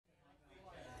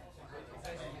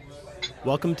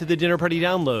Welcome to the Dinner Party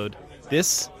Download.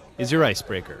 This is your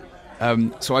icebreaker.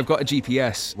 So I've got a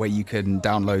GPS where you can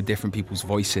download different people's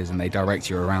voices and they direct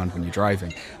you around when you're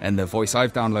driving. And the voice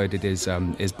I've downloaded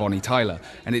is Bonnie Tyler.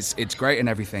 And it's great and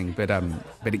everything, but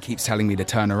it keeps telling me to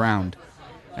turn around.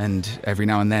 And every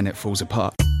now and then it falls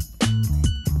apart.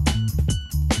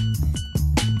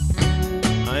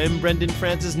 I'm Brendan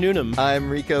Francis Newnham. I'm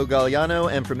Rico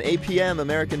Galliano, and from APM,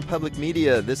 American Public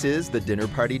Media, this is the Dinner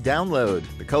Party Download,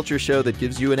 the culture show that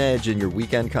gives you an edge in your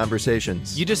weekend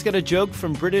conversations. You just got a joke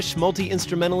from British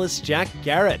multi-instrumentalist Jack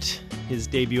Garrett. His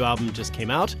debut album just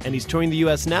came out, and he's touring the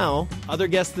U.S. now. Other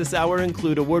guests this hour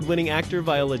include award-winning actor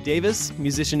Viola Davis,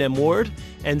 musician M. Ward,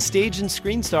 and stage and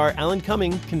screen star Alan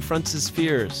Cumming confronts his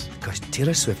fears. Gosh,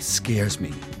 Taylor Swift scares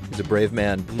me. He's a brave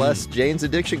man. Plus, Jane's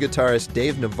Addiction guitarist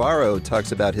Dave Navarro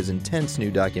talks about his intense new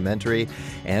documentary,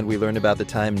 and we learn about the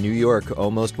time New York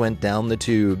almost went down the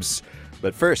tubes.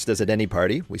 But first, as at any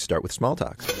party, we start with small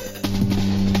talk.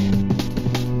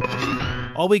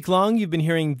 All week long, you've been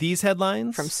hearing these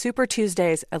headlines. From Super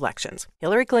Tuesday's elections,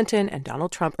 Hillary Clinton and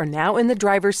Donald Trump are now in the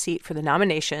driver's seat for the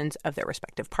nominations of their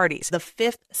respective parties. The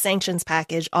fifth sanctions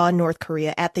package on North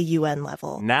Korea at the UN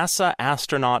level. NASA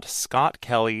astronaut Scott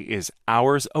Kelly is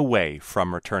hours away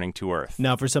from returning to Earth.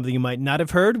 Now, for something you might not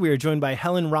have heard, we are joined by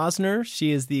Helen Rosner.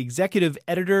 She is the executive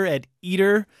editor at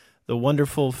Eater, the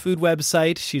wonderful food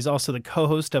website. She's also the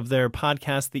co-host of their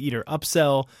podcast, The Eater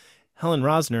Upsell. Helen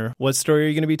Rosner, what story are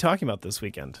you going to be talking about this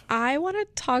weekend? I want to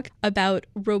talk about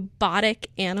robotic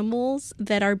animals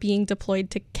that are being deployed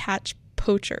to catch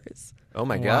poachers. Oh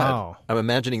my Wow. God. I'm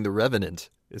imagining The Revenant.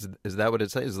 Is that what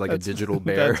it says? Is it like a digital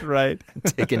bear? That's right.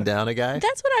 Taking down a guy?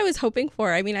 That's what I was hoping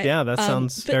for. I mean, Yeah, that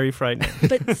sounds very frightening.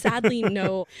 But sadly,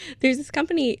 no. There's this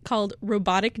company called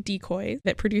Robotic Decoys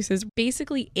that produces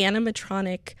basically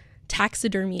animatronic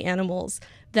taxidermy animals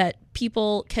that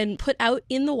people can put out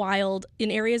in the wild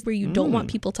in areas where you don't want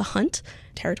people to hunt,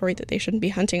 territory that they shouldn't be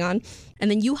hunting on.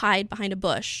 And then you hide behind a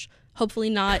bush, hopefully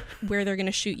not where they're going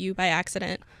to shoot you by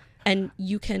accident. And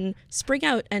you can spring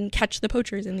out and catch the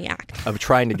poachers in the act. Of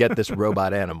trying to get this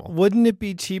robot animal. Wouldn't it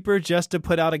be cheaper just to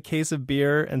put out a case of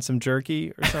beer and some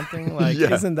jerky or something? Like,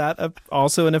 Yeah. Isn't that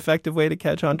also an effective way to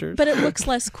catch hunters? But it looks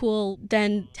less cool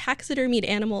than taxidermied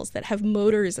animals that have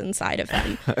motors inside of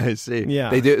them. I see.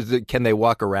 Yeah. They do. Can they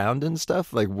walk around and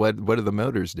stuff? Like, what do the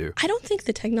motors do? I don't think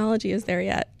the technology is there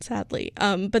yet, sadly.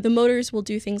 But the motors will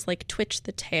do things like twitch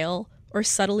the tail or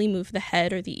subtly move the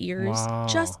head or the ears. Wow.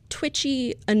 Just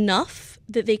twitchy enough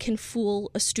that they can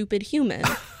fool a stupid human.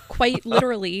 Quite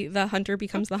literally, the hunter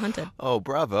becomes the hunted. Oh,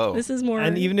 bravo. This is more...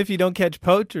 And even if you don't catch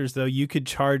poachers, though, you could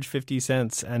charge 50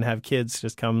 cents and have kids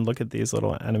just come look at these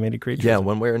little animated creatures. Yeah,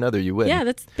 one way or another, you win. Yeah,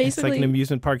 that's It's basically... like an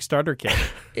amusement park starter kit.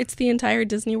 It's the entire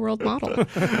Disney World model.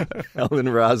 Helen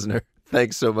Rosner,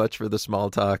 thanks so much for the small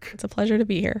talk. It's a pleasure to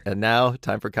be here. And now,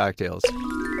 time for cocktails.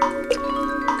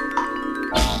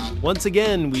 Once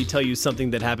again, we tell you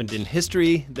something that happened in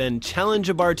history, then challenge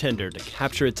a bartender to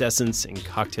capture its essence in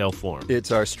cocktail form. It's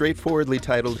our straightforwardly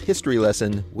titled history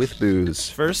lesson with booze.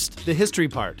 First, the history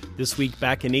part. This week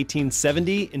back in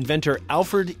 1870, inventor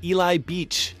Alfred Eli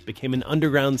Beach became an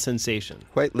underground sensation.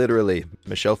 Quite literally,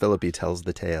 Michelle Philippi tells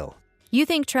the tale. You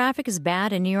think traffic is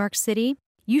bad in New York City?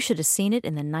 You should have seen it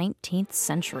in the 19th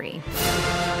century.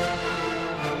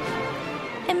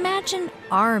 Imagine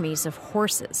armies of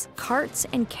horses, carts,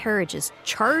 and carriages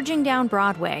charging down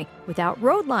Broadway without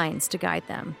road lines to guide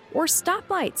them or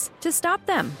stoplights to stop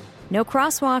them. No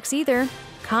crosswalks either.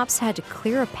 Cops had to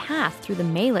clear a path through the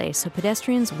melee so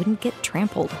pedestrians wouldn't get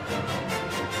trampled.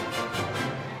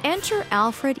 Enter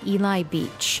Alfred Eli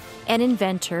Beach, an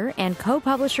inventor and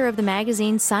co-publisher of the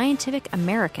magazine Scientific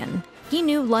American. He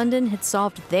knew London had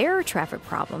solved their traffic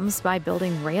problems by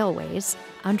building railways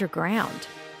underground.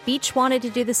 Beach wanted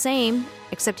to do the same,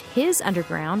 except his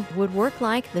underground would work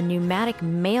like the pneumatic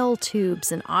mail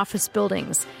tubes in office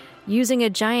buildings, using a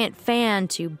giant fan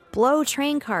to blow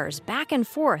train cars back and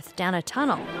forth down a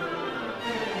tunnel.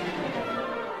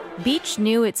 Beach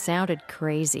knew it sounded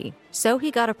crazy, so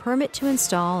he got a permit to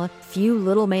install a few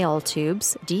little mail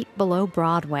tubes deep below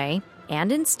Broadway,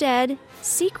 and instead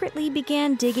secretly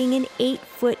began digging an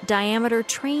 8-foot diameter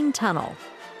train tunnel,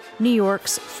 New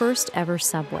York's first ever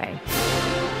subway.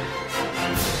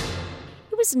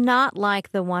 It was not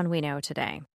like the one we know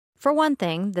today. For one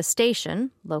thing, the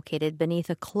station, located beneath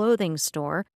a clothing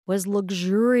store, was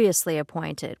luxuriously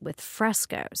appointed with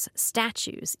frescoes,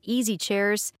 statues, easy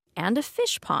chairs, and a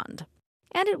fish pond.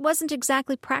 And it wasn't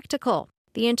exactly practical.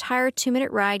 The entire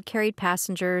 2-minute ride carried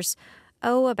passengers,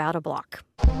 about a block.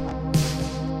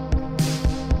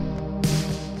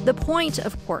 The point,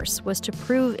 of course, was to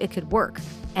prove it could work.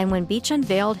 And when Beach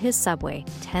unveiled his subway,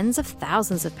 tens of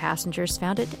thousands of passengers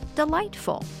found it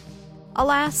delightful.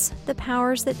 Alas, the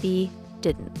powers that be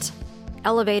didn't.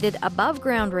 Elevated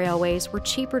above-ground railways were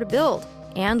cheaper to build,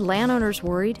 and landowners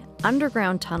worried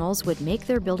underground tunnels would make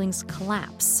their buildings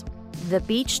collapse. The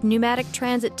Beach Pneumatic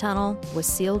Transit Tunnel was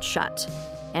sealed shut,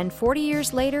 and 40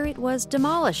 years later it was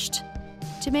demolished.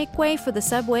 To make way for the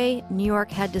subway, New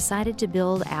York had decided to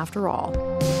build after all.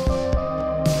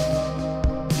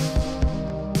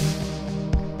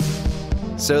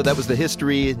 So that was the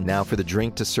history. Now for the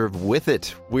drink to serve with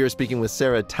it. We are speaking with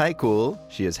Sarah Tycool.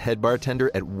 She is head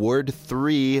bartender at Ward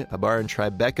 3, a bar in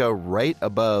Tribeca right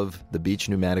above the Beach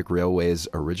Pneumatic Railway's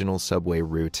original subway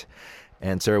route.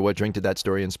 And Sarah, what drink did that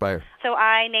story inspire? So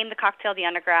I named the cocktail the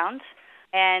Underground,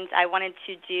 and I wanted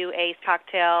to do a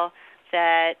cocktail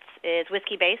that is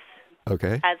whiskey-based.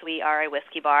 Okay. As we are a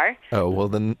whiskey bar. Oh, well,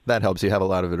 then that helps. You have a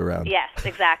lot of it around. Yes,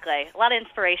 exactly. A lot of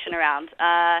inspiration around.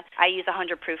 I use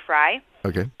 100 proof rye.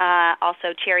 Okay.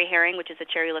 Also cherry herring, which is a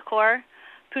cherry liqueur.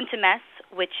 Punta Mess,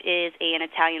 which is an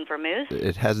Italian vermouth.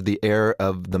 It has the air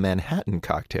of the Manhattan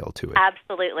cocktail to it.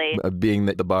 Absolutely. Being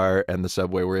that the bar and the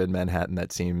subway were in Manhattan,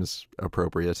 that seems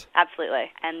appropriate.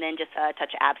 Absolutely. And then just a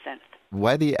touch of absinthe.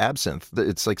 Why the absinthe?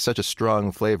 It's like such a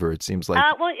strong flavor, it seems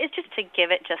like. Well, it's just to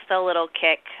give it just a little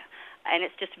kick. And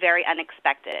it's just very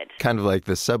unexpected. Kind of like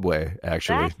the subway,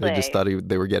 actually. Exactly. They just thought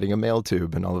they were getting a mail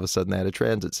tube, and all of a sudden they had a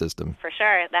transit system. For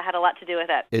sure. That had a lot to do with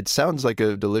it. It sounds like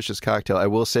a delicious cocktail. I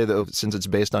will say, though, since it's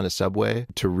based on a subway,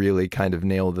 to really kind of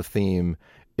nail the theme,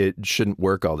 it shouldn't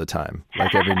work all the time.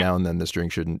 Like every now and then, this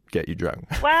drink shouldn't get you drunk.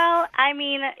 Well, I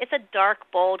mean, it's a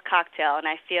dark, bold cocktail, and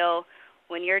I feel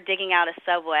when you're digging out a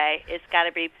subway, it's got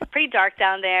to be pretty dark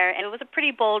down there, and it was a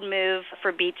pretty bold move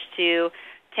for Beach to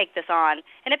take this on.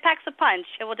 And it packs a punch.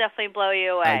 It will definitely blow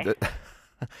you away.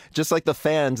 Just like the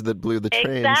fans that blew the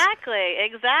trains. Exactly.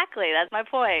 That's my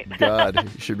point. God,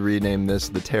 you should rename this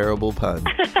The Terrible Pun.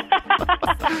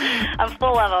 I'm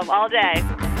full of them all day.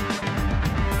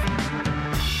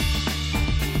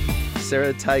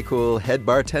 Sarah Tycool, head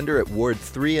bartender at Ward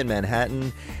 3 in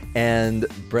Manhattan. And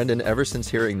Brendan, ever since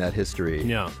hearing that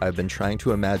history, I've been trying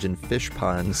to imagine fish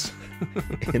ponds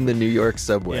in the New York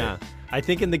subway. Yeah. I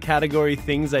think in the category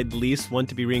things I'd least want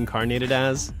to be reincarnated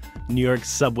as, New York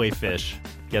subway fish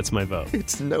gets my vote.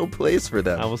 It's no place for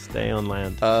them. I will stay on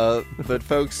land. But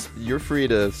folks, you're free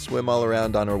to swim all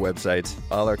around on our website.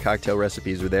 All our cocktail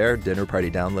recipes are there,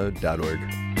 dinnerpartydownload.org.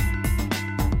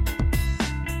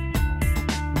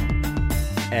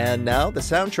 And now the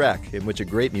soundtrack in which a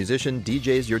great musician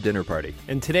DJs your dinner party.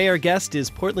 And today our guest is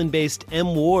Portland-based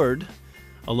M. Ward.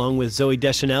 Along with Zooey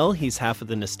Deschanel, he's half of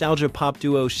the nostalgia pop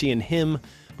duo She and Him,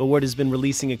 but Ward has been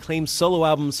releasing acclaimed solo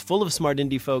albums full of smart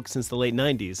indie folk since the late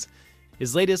 90s.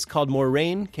 His latest, called More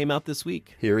Rain, came out this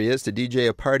week. Here he is to DJ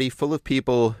a party full of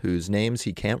people whose names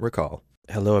he can't recall.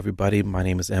 Hello, everybody. My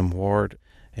name is M. Ward,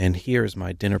 and here's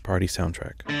my dinner party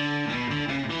soundtrack.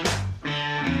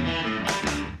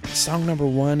 Song number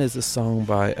one is a song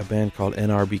by a band called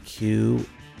NRBQ,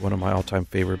 one of my all-time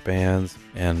favorite bands,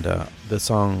 and the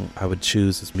song I would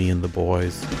choose is Me and the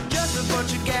Boys. Just a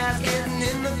bunch of guys getting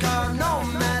in the car, no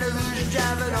matter who you're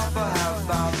driving off or how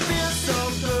far. Feel so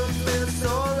good, feel so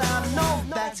loud,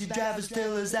 no backseat driver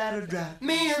still is at a drive.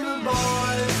 Me and the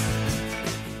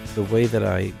boys. The way that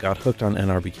I got hooked on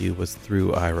NRBQ was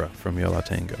through Ira from Yo La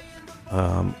Tengo.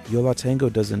 Yo La Tengo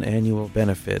does an annual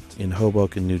benefit in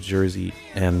Hoboken, New Jersey,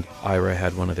 and Ira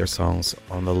had one of their songs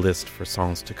on the list for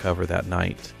songs to cover that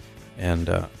night. And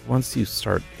once you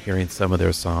start hearing some of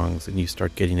their songs and you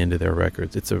start getting into their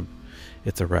records, it's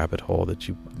a rabbit hole that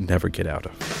you never get out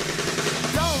of.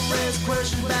 Don't raise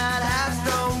questions about how it's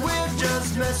done. We'll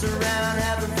just mess around,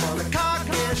 having fun. The car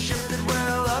gets shifted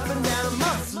well up and down.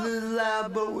 Muffs a little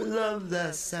loud, but we love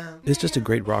that sound. It's just a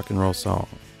great rock and roll song.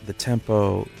 The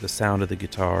tempo, the sound of the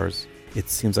guitars, it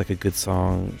seems like a good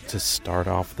song to start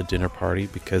off the dinner party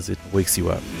because it wakes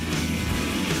you up.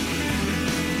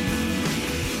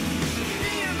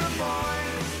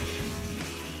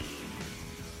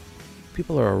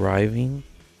 People are arriving,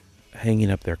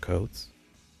 hanging up their coats,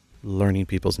 learning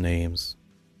people's names,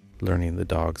 learning the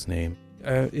dog's name.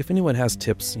 If anyone has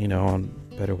tips, on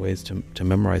better ways to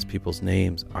memorize people's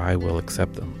names, I will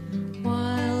accept them.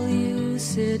 While you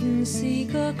sit and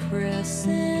seek a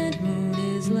crescent moon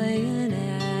is laying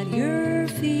at your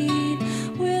feet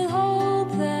with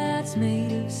hope that's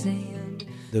made of sand.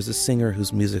 There's a singer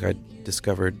whose music I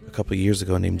discovered a couple of years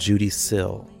ago named Judy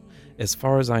Sill. As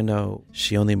far as I know,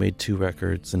 she only made 2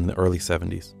 records in the early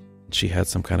 70s. She had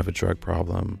some kind of a drug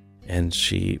problem, and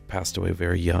she passed away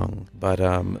very young. But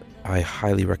I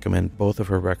highly recommend both of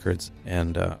her records,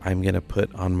 and I'm going to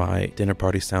put on my dinner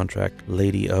party soundtrack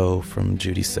Lady O from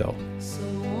Judy Sill.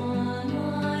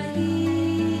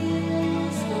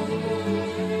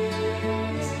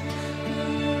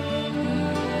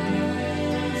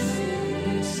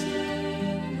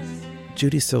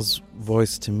 Judy Sill's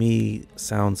voice to me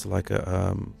sounds like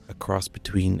a cross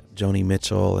between Joni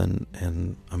Mitchell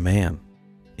and a man.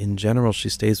 In general, she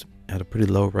stays at a pretty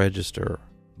low register,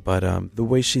 but the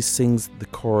way she sings the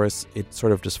chorus, it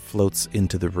sort of just floats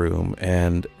into the room,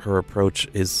 and her approach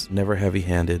is never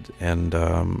heavy-handed and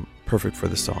perfect for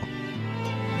the song.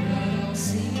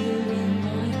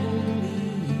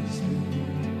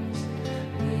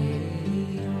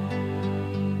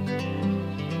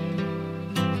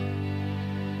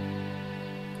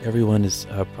 Everyone has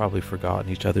probably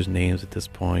forgotten each other's names at this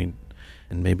point,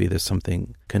 and maybe there's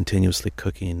something continuously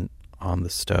cooking on the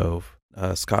stove.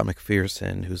 Scott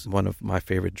McPherson, who's one of my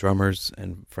favorite drummers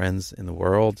and friends in the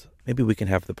world, maybe we can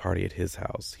have the party at his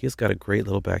house. He's got a great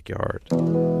little backyard.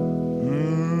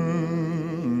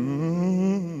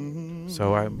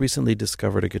 So I recently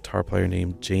discovered a guitar player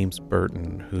named James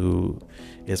Burton, who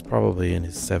is probably in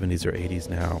his 70s or 80s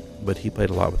now, but he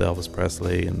played a lot with Elvis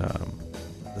Presley, and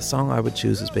the song I would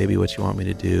choose is Baby What You Want Me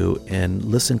to Do, and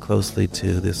listen closely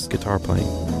to this guitar playing.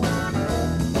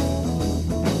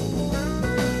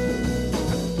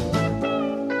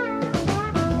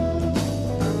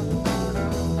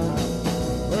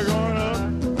 We're going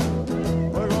up,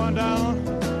 we're going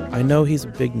down. I know he's a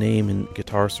big name in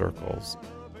guitar circles.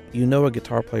 You know a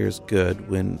guitar player's good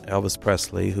when Elvis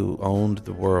Presley, who owned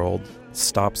the world,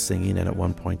 stops singing and at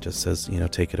one point just says,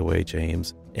 take it away,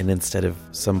 James. And instead of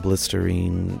some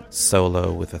blistering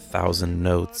solo with 1,000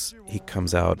 notes, he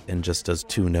comes out and just does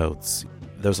 2 notes.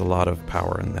 There's a lot of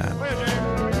power in that.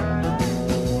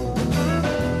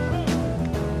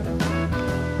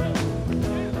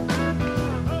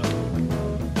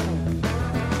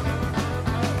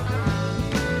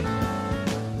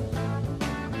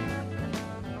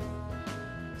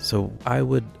 So I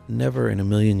would never in a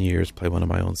million years play one of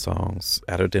my own songs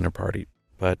at a dinner party,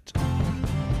 but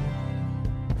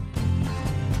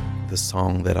the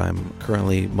song that I'm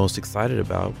currently most excited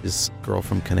about is Girl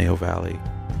from Conejo Valley.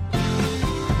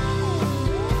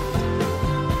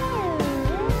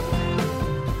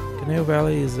 Conejo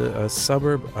Valley is a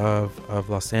suburb of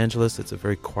Los Angeles. It's a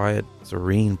very quiet,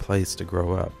 serene place to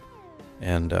grow up.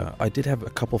 And I did have a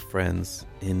couple friends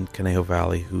in Conejo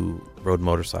Valley who rode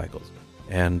motorcycles.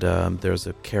 And there's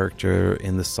a character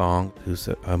in the song who's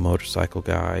a motorcycle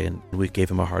guy, and we gave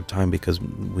him a hard time because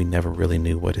we never really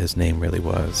knew what his name really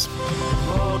was.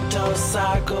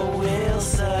 Motorcycle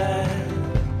Wilson,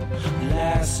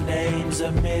 last name's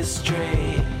a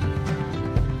mystery.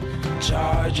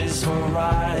 Charges for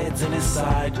rides in his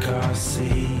sidecar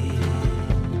seat.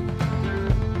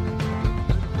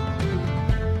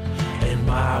 And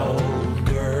my old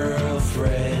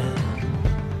girlfriend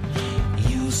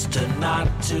used to not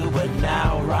to, but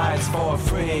now rides for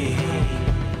free.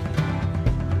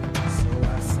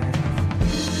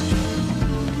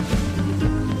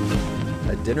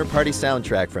 A dinner party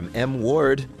soundtrack from M.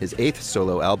 Ward. His 8th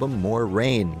solo album, More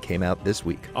Rain, came out this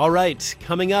week. All right,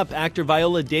 coming up, actor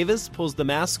Viola Davis pulls the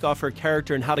mask off her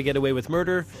character in How to Get Away with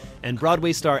Murder, and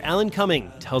Broadway star Alan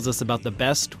Cumming tells us about the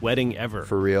best wedding ever.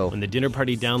 For real. When the dinner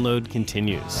party download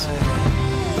continues.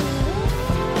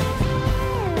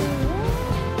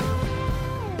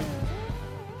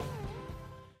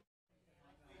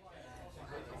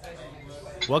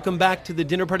 Welcome back to the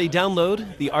Dinner Party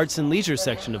Download, the arts and leisure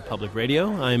section of public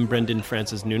radio. I'm Brendan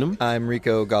Francis Noonan. I'm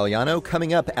Rico Galliano.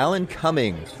 Coming up, Alan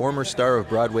Cumming, former star of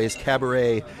Broadway's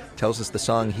Cabaret, tells us the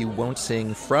song he won't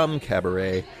sing from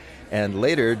Cabaret. And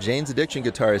later, Jane's Addiction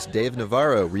guitarist Dave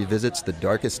Navarro revisits the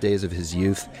darkest days of his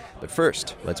youth. But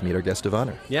first, let's meet our guest of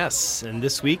honor. Yes, and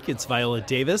this week it's Viola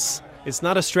Davis. It's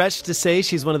not a stretch to say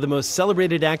she's one of the most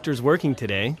celebrated actors working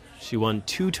today. She won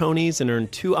 2 Tonys and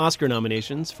earned 2 Oscar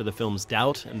nominations for the films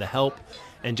Doubt and The Help.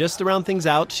 And just to round things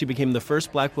out, she became the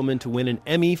first black woman to win an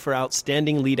Emmy for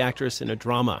Outstanding Lead Actress in a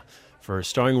Drama for her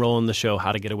starring role in the show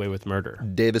How to Get Away with Murder.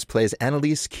 Davis plays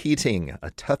Annalise Keating,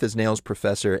 a tough-as-nails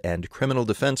professor and criminal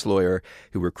defense lawyer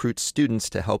who recruits students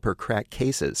to help her crack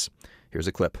cases. Here's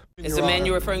a clip. Is the man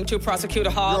you're referring to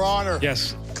Prosecutor Hall? Your Honor.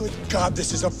 Yes. Good God,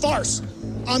 this is a farce.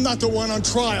 I'm not the one on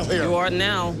trial here. You are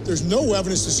now. There's no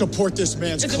evidence to support this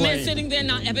man's Is claim. the man sitting there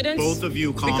not evidence? Both of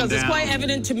you calm Because it's down. quite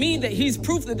evident to me that he's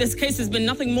proof that this case has been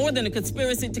nothing more than a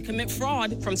conspiracy to commit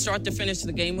fraud. From start to finish,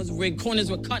 the game was rigged.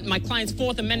 Corners were cut. My client's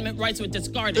Fourth Amendment rights were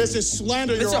discarded. This is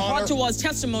slander, Your Mr. Honor. Hartaw's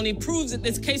testimony proves that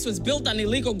this case was built on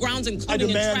illegal grounds, including I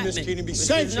demand entrapment. Ms. Keating be Which is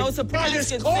sanctioned no by surprise, this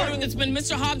considering court. it's been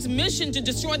Mr. Hobbs' mission to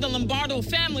destroy the Lombardo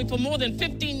family for more than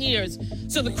 15 years.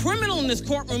 So the criminal in this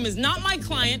courtroom is not my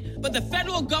client, but the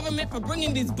federal government for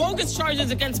bringing these bogus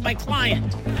charges against my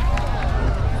client.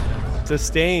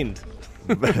 Sustained.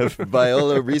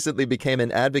 Viola recently became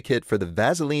an advocate for the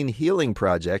Vaseline Healing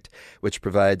Project, which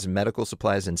provides medical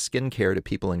supplies and skincare to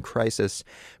people in crisis.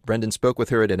 Brendan spoke with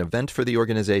her at an event for the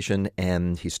organization,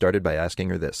 and he started by asking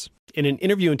her this. In an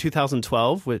interview in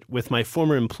 2012 with my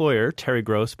former employer, Terry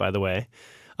Gross, by the way,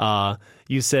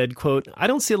 you said, quote, "I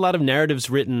don't see a lot of narratives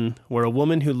written where a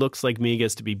woman who looks like me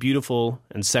gets to be beautiful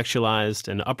and sexualized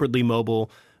and upwardly mobile,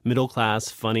 middle class,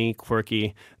 funny,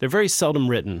 quirky. They're very seldom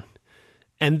written."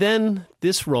 And then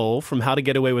this role from How to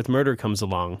Get Away with Murder comes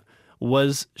along.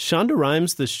 Was Shonda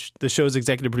Rhimes, the show's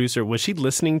executive producer, was she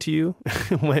listening to you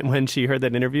when she heard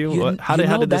that interview? How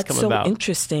did this come about? That's so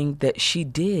interesting that she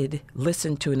did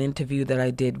listen to an interview that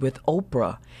I did with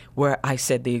Oprah where I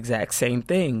said the exact same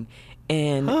thing.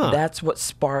 And that's what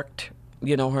sparked,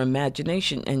 her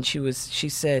imagination. And she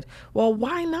said, well,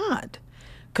 why not?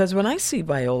 Because when I see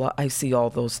Viola, I see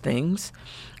all those things.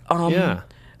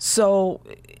 So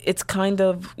it's kind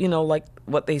of, like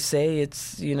what they say,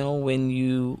 it's, when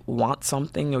you want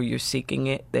something or you're seeking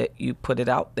it, that you put it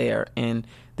out there and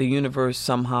the universe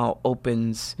somehow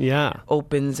opens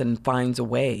and finds a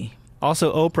way.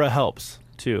 Also, Oprah helps,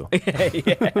 too.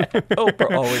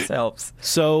 Oprah always helps.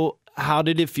 So how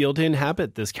did it feel to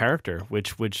inhabit this character,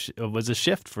 which was a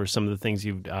shift for some of the things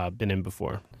you've been in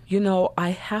before? I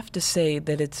have to say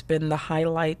that it's been the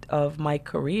highlight of my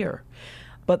career.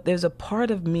 But there's a part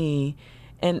of me,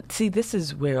 and see, this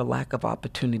is where a lack of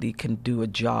opportunity can do a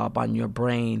job on your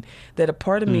brain, that a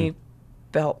part of me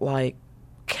felt like,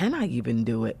 can I even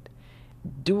do it?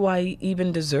 Do I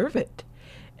even deserve it?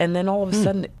 And then all of a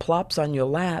sudden it plops on your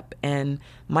lap, and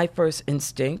my first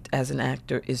instinct as an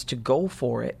actor is to go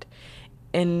for it.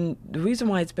 And the reason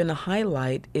why it's been a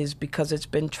highlight is because it's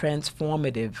been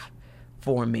transformative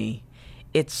for me.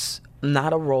 It's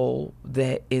not a role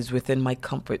that is within my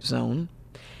comfort zone.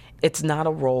 It's not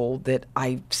a role that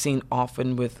I've seen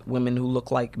often with women who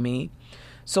look like me.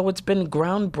 So it's been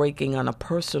groundbreaking on a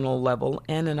personal level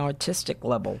and an artistic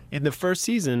level. In the first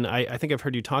season, I think I've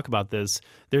heard you talk about this,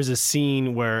 there's a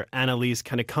scene where Annalise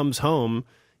kind of comes home,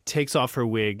 takes off her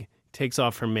wig, takes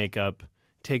off her makeup,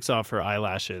 takes off her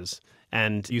eyelashes.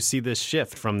 And you see this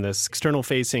shift from this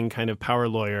external-facing kind of power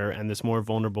lawyer and this more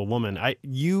vulnerable woman.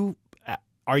 You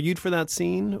argued for that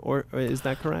scene, or is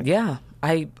that correct? Yeah.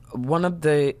 One of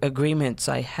the agreements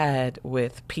I had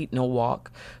with Pete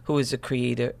Nowalk, who is a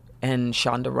creator, and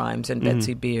Shonda Rhimes and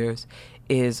Betsy Beers,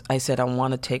 is I said, I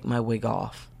want to take my wig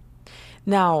off.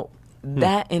 Now,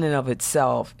 that in and of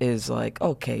itself is like,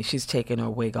 okay, she's taking her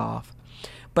wig off.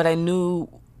 But I knew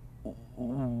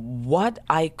what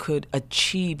I could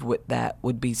achieve with that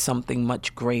would be something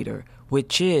much greater,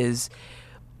 which is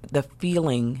the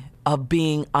feeling of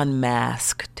being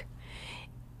unmasked.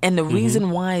 And the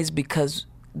reason why is because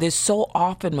there's so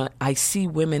often when I see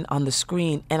women on the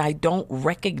screen and I don't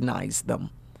recognize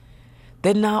them.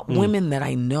 They're not women that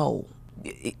I know.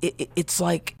 It's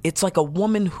like a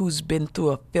woman who's been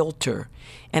through a filter,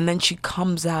 and then she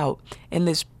comes out and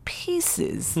there's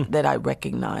pieces that I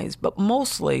recognize, but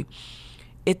mostly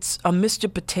it's a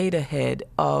Mr. Potato Head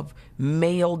of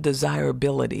male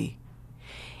desirability.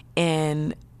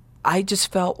 And I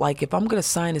just felt like if I'm going to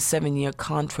sign a 7-year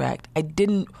contract, I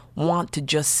didn't want to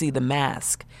just see the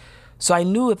mask. So I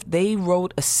knew if they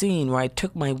wrote a scene where I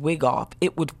took my wig off,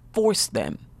 it would force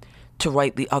them to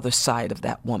write the other side of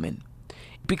that woman.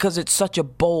 Because it's such a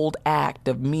bold act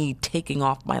of me taking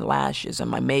off my lashes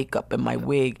and my makeup and my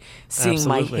wig, seeing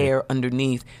my hair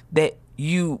underneath, that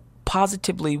you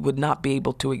positively would not be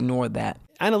able to ignore that.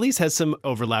 Annalise has some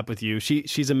overlap with you.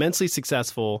 She's immensely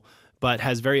successful, but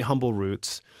has very humble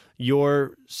roots.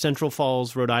 Your Central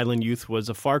Falls, Rhode Island youth was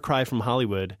a far cry from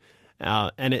Hollywood.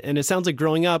 And it sounds like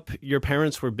growing up, your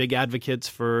parents were big advocates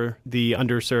for the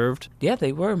underserved. Yeah,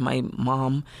 they were. My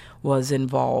mom was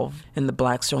involved in the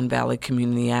Blackstone Valley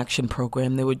Community Action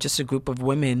Program. They were just a group of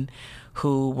women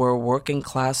who were working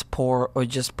class poor or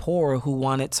just poor who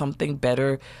wanted something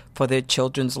better for their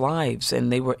children's lives.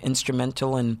 And they were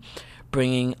instrumental in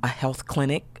bringing a health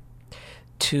clinic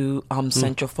to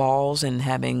Central Falls and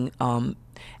having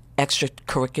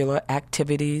extracurricular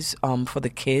activities for the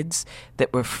kids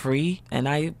that were free, and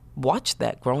I watched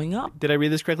that growing up. Did I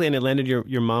read this correctly? And it landed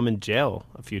your mom in jail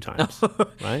a few times,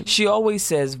 right? She always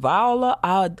says, Viola,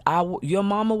 your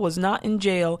mama was not in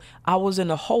jail. I was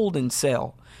in a holding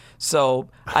cell. So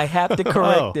I have to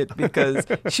correct it because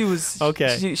she was...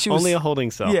 Okay, she was, only a holding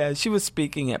cell. Yeah, she was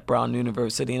speaking at Brown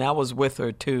University, and I was with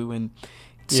her too. And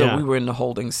so we were in the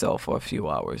holding cell for a few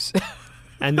hours.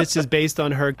 And this is based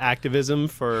on her activism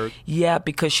for... Yeah,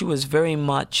 because she was very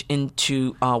much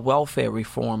into welfare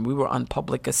reform. We were on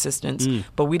public assistance,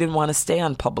 but we didn't want to stay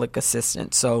on public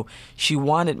assistance. So she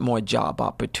wanted more job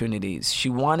opportunities. She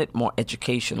wanted more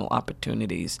educational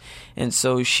opportunities. And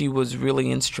so she was really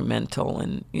instrumental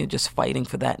in just fighting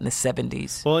for that in the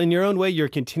 70s. Well, in your own way, you're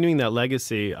continuing that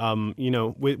legacy.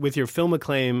 With your film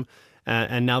acclaim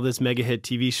and now this mega hit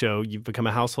TV show, you've become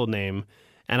a household name.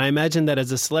 And I imagine that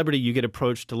as a celebrity, you get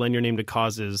approached to lend your name to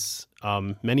causes,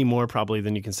 many more probably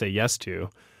than you can say yes to.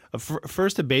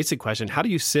 First, a basic question. How do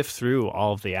you sift through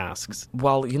all of the asks?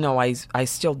 Well, I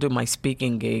still do my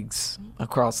speaking gigs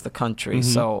across the country,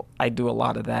 so I do a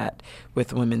lot of that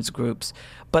with women's groups.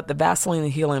 But the Vaseline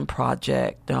Healing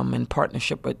Project, in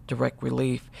partnership with Direct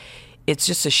Relief, it's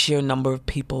just a sheer number of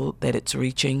people that it's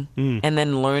reaching. And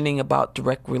then learning about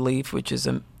Direct Relief, which is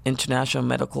an international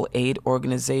medical aid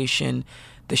organization,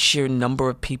 the sheer number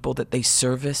of people that they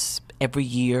service every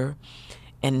year.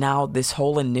 And now this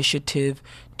whole initiative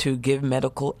to give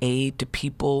medical aid to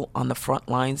people on the front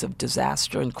lines of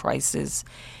disaster and crisis,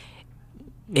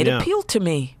 it appealed to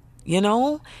me.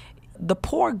 The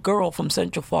poor girl from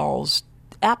Central Falls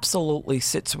absolutely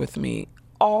sits with me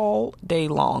all day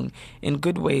long in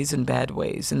good ways and bad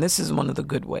ways. And this is one of the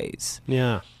good ways.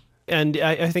 Yeah. And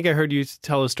I think I heard you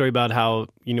tell a story about how,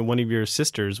 one of your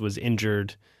sisters was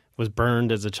injured, was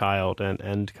burned as a child,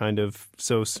 and kind of,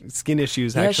 so skin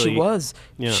issues actually. Yeah, she was.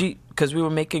 Yeah. Because we were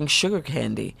making sugar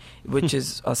candy, which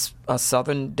is a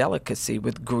southern delicacy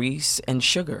with grease and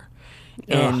sugar.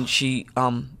 And she,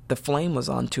 the flame was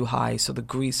on too high, so the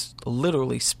grease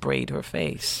literally sprayed her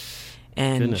face.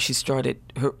 And she started,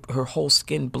 her whole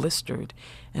skin blistered.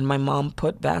 And my mom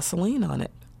put Vaseline on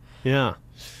it. Yeah.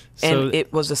 And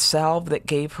it was a salve that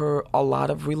gave her a lot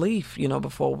of relief,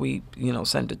 before we,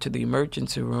 sent her to the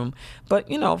emergency room. But,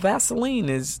 Vaseline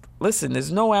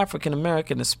there's no African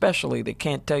American especially that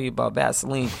can't tell you about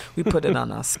Vaseline. We put it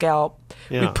on our scalp.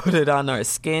 We put it on our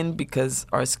skin because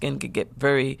our skin could get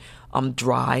very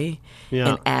dry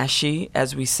and ashy,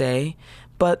 as we say.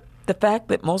 But the fact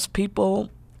that most people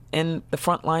in the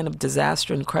front line of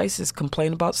disaster and crisis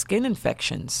complain about skin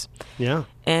infections. Yeah.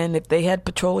 And if they had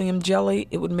petroleum jelly,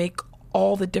 it would make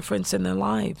all the difference in their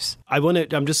lives.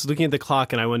 I'm just looking at the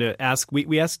clock, and I want to ask,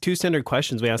 we ask two standard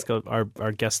questions. We ask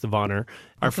our guest of honor.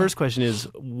 Our first question is,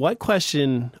 what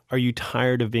question are you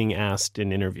tired of being asked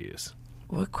in interviews?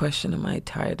 What question am I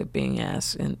tired of being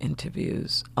asked in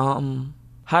interviews?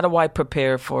 How do I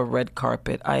prepare for a red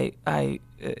carpet?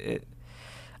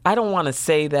 I don't want to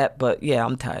say that, but yeah,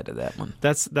 I'm tired of that one.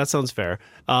 That sounds fair.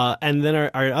 And then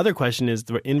our other question is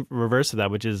in reverse of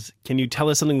that, which is, can you tell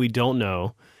us something we don't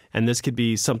know? And this could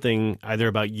be something either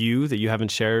about you that you haven't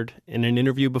shared in an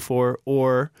interview before,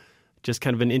 or just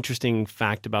kind of an interesting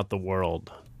fact about the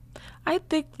world. I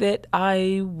think that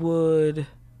I would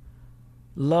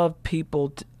love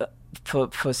people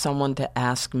for someone to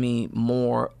ask me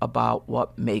more about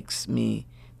what makes me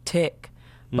tick,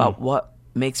 about what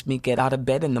makes me get out of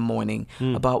bed in the morning,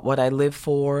 about what I live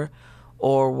for,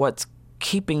 or what's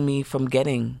keeping me from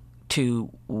getting to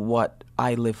what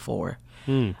I live for.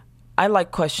 I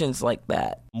like questions like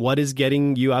that. What is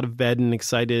getting you out of bed and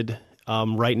excited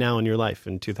right now in your life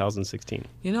in 2016?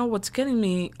 What's getting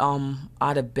me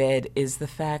out of bed is the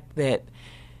fact that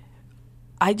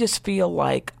I just feel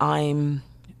like I'm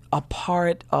a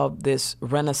part of this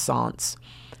renaissance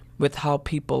with how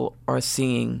people are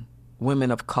seeing women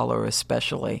of color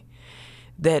especially,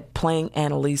 that playing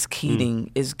Annalise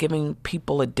Keating is giving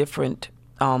people a different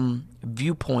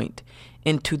viewpoint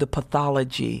into the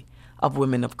pathology of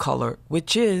women of color,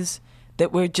 which is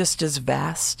that we're just as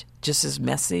vast, just as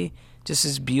messy, just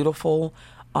as beautiful,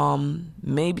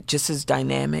 maybe just as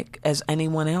dynamic as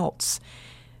anyone else.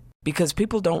 Because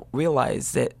people don't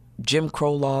realize that Jim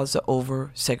Crow laws are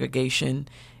over, segregation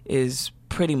is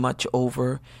pretty much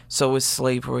over, so is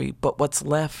slavery. But what's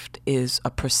left is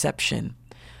a perception.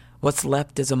 What's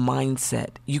left is a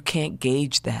mindset. You can't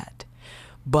gauge that.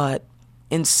 But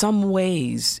in some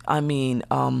ways,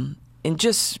 in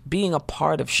just being a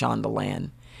part of Shondaland,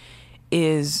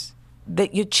 is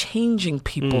that you're changing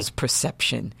people's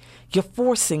perception. You're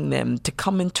forcing them to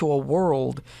come into a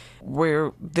world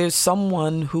where there's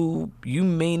someone who you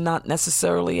may not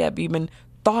necessarily have even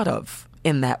thought of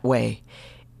in that way.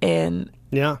 And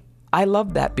I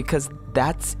love that because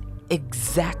that's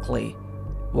exactly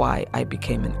why I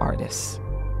became an artist.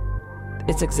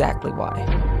 It's exactly why.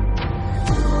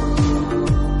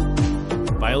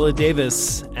 Viola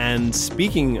Davis, and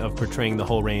speaking of portraying the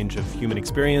whole range of human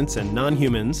experience and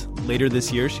non-humans, later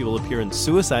this year she will appear in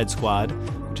Suicide Squad,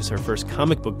 which is her first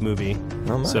comic book movie.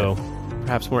 Oh my. So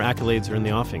perhaps more accolades are in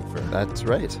the offing for her. That's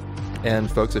right.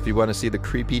 And folks, if you want to see the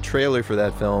creepy trailer for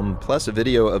that film, plus a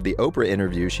video of the Oprah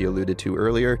interview she alluded to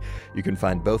earlier, you can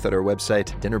find both at our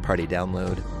website,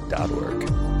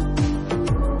 dinnerpartydownload.org.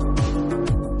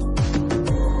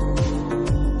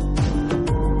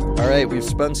 All right, we've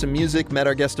spun some music, met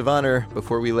our guest of honor.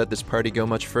 Before we let this party go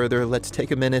much further, let's take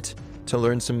a minute to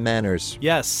learn some manners.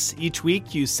 Yes, each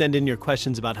week you send in your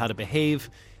questions about how to behave,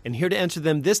 and here to answer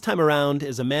them this time around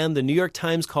is a man the New York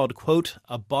Times called, quote,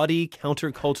 a bawdy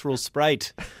countercultural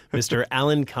sprite, Mr.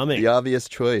 Alan Cumming. The obvious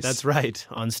choice. That's right.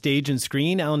 On stage and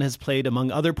screen, Alan has played,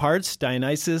 among other parts,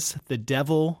 Dionysus, the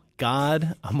Devil,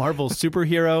 God, a Marvel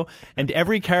superhero, and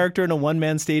every character in a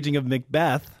one-man staging of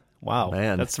Macbeth. Wow,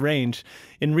 man, that's range.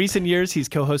 In recent years, he's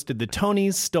co-hosted the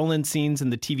Tonys, stolen scenes in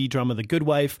the TV drama The Good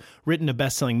Wife, written a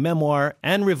best-selling memoir,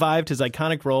 and revived his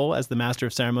iconic role as the Master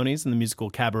of Ceremonies in the musical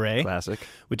Cabaret. Classic.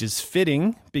 Which is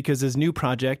fitting because his new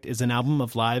project is an album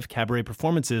of live cabaret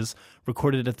performances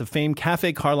recorded at the famed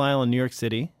Cafe Carlyle in New York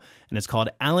City, and it's called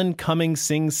Alan Cumming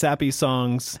Sings Sappy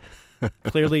Songs.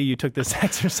 Clearly, you took this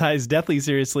exercise deathly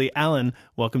seriously. Alan,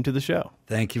 welcome to the show.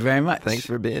 Thank you very much. Thanks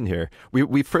for being here.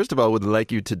 We first of all would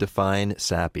like you to define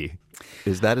sappy.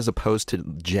 Is that as opposed to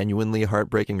genuinely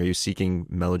heartbreaking? Are you seeking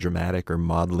melodramatic or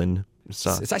maudlin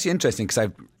stuff? It's actually interesting because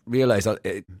I've realized,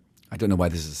 I don't know why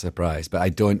this is a surprise, but I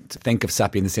don't think of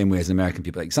sappy in the same way as American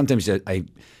people. Like sometimes I've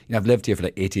lived here for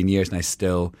like 18 years and I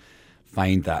still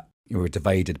find that we're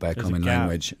divided by a common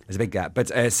language. There's a big gap.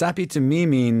 But sappy to me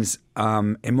means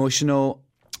emotional,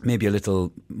 maybe a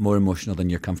little more emotional than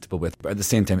you're comfortable with. But at the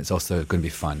same time, it's also going to be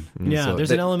fun. Yeah, so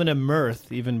there's an element of mirth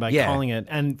even by calling it.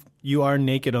 And you are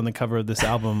naked on the cover of this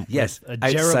album. Yes, with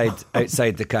a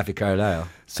outside the Cafe Carlyle.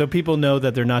 So people know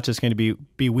that they're not just going to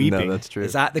be weeping. No, that's true.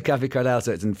 It's at the Cafe Carlyle,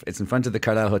 so it's in front of the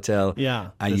Carlyle Hotel. Yeah.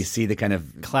 And you see the kind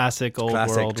of classic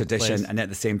world tradition. place. And at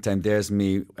the same time, there's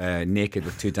me naked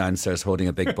with two dancers holding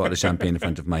a big bottle of champagne in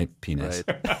front of my penis.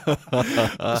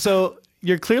 Right. So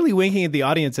you're clearly winking at the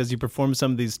audience as you perform some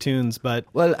of these tunes, but...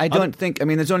 Well, I don't think... I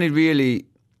mean, there's only really...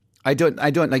 I don't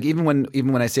like, even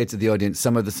when I say to the audience,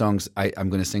 some of the songs I'm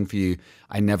going to sing for you,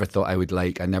 I never thought I would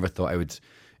like. I never thought I would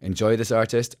enjoy this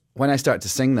artist. When I start to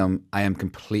sing them, I am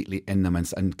completely in them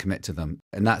and commit to them,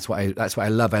 and that's what I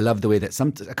love. I love the way that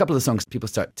a couple of the songs people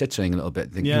start tittering a little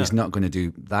bit, think who's not going to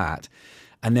do that,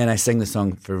 and then I sing the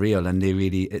song for real, and they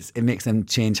really it makes them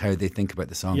change how they think about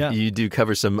the song. Yeah. You do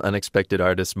cover some unexpected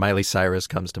artists. Miley Cyrus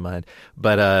comes to mind,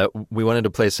 but we wanted to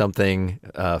play something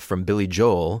from Billy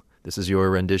Joel. This is your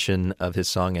rendition of his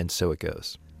song, And So It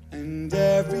Goes. And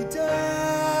every time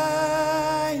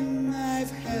I've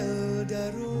held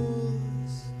a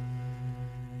rose,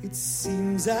 it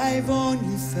seems I've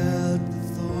only felt the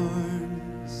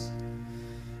thorns.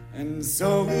 And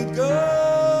so it goes,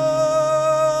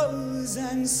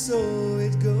 and so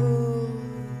it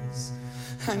goes,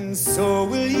 and so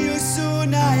will you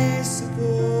soon, I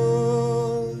suppose.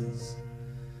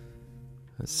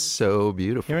 That's so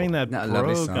beautiful. Hearing that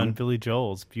brogue on Billy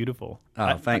Joel is beautiful.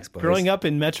 Oh, thanks, boys. Growing up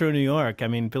in Metro New York, I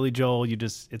mean, Billy Joel,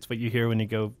 it's what you hear when you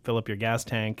go fill up your gas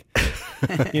tank,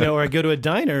 or go to a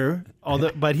diner.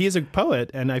 But he's a poet,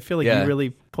 and I feel like you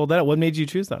really pulled that out. What made you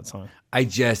choose that song? I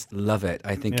just love it.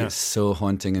 I think it's so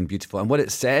haunting and beautiful. And what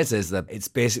it says is that it's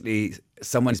basically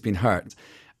someone's been hurt,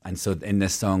 and so in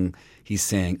this song, he's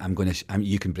saying,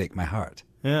 you can break my heart.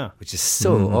 Yeah. Which is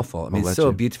so awful. I mean, it's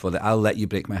so beautiful that I'll let you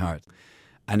break my heart.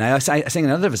 And I sing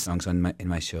another of his songs in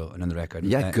my show and on the record.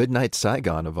 Yeah, Goodnight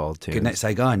Saigon of all tunes. Goodnight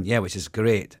Saigon, yeah, which is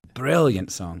great.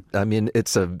 Brilliant song. I mean,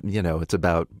 it's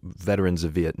about veterans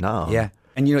of Vietnam. Yeah.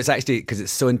 And it's actually, because it's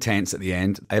so intense at the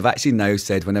end, I've actually now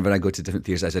said whenever I go to different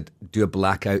theatres, I said, do a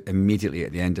blackout immediately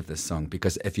at the end of this song,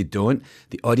 because if you don't,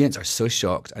 the audience are so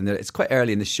shocked, and it's quite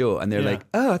early in the show, and they're like,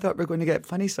 oh, I thought we were going to get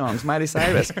funny songs, Miley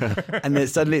Cyrus. And then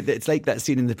suddenly, it's like that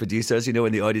scene in The Producers,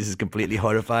 when the audience is completely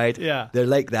horrified. Yeah. They're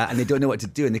like that, and they don't know what to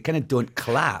do, and they kind of don't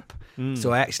clap.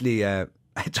 So I actually... I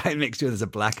try and make sure there's a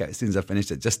blackout as soon as I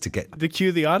finish it, just to get... To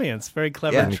cue the audience. Very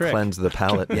clever trick. Cleanse the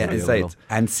palate. Yeah, it's right.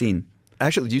 And scene.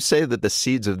 Actually, you say that the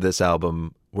seeds of this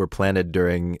album were planted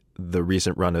during the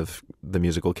recent run of the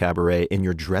musical Cabaret in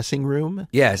your dressing room.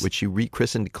 Yes. Which you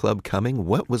rechristened Club Cumming.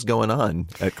 What was going on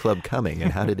at Club Cumming,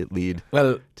 and how did it lead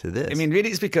to this? I mean, really,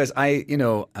 it's because I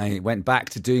went back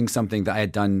to doing something that I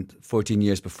had done 14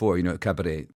 years before, at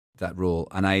Cabaret, that role.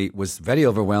 And I was very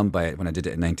overwhelmed by it when I did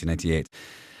it in 1998.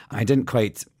 I didn't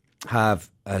quite have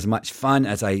as much fun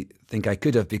as I think I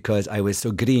could have because I was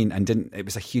so green and it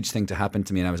was a huge thing to happen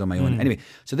to me and I was on my own. Anyway,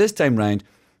 so this time round,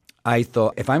 I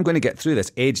thought, if I'm going to get through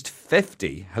this, aged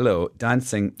 50,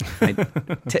 dancing my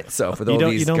tits off with all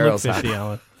these girls. Look 50,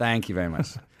 Alan. Thank you very much.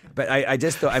 But I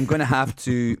just thought I'm going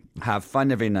to have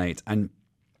fun every night. And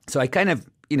so I kind of,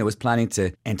 was planning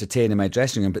to entertain in my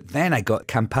dressing room. But then I got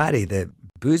Campari, the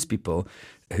booze people,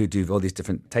 who do all these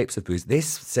different types of booze. They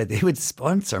said they would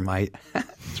sponsor my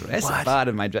dress bar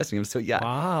in my dressing room. So yeah,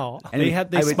 wow. Anyway,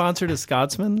 they sponsored a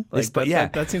Scotsman. That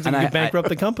seems like you could bankrupt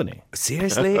the company.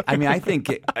 Seriously, I mean, I think,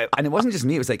 and it wasn't just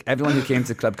me. It was like everyone who came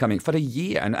to Club Cumming for a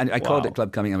year, and I called it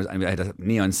Club Cumming. I had a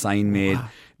neon sign made. Wow.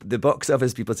 The box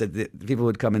office people said that people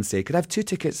would come and say, "Could I have 2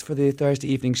 tickets for the Thursday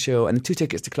evening show and 2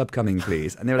 tickets to Club Cumming,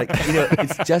 please?" And they were like,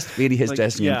 it's just really his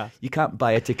dressing room. You can't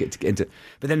buy a ticket to get into it.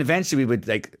 But then eventually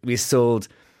we sold.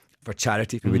 For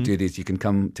charity, we would do these. You can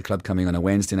come to Club Cumming on a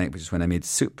Wednesday night, which is when I made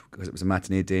soup because it was a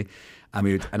matinee day,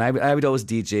 and I would always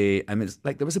DJ. And it was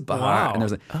like there was a bar, and there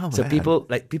was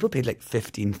people paid like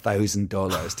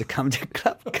 $15,000 to come to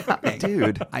Club Cumming.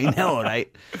 Dude, I know, right?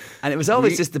 And it was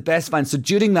always just the best fun. So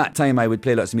during that time, I would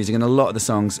play lots of music, and a lot of the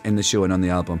songs in the show and on the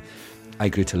album, I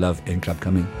grew to love in Club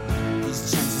Cumming.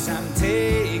 These chances I'm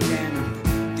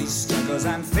taking, these struggles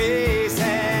I'm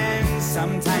facing,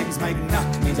 sometimes might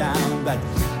knock me down, but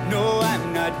no,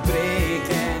 I'm not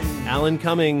breaking. Alan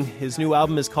Cumming, his new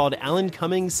album is called Alan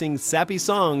Cumming Sings Sappy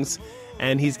Songs,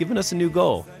 and he's given us a new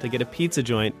goal, to get a pizza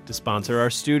joint to sponsor our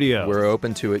studio. We're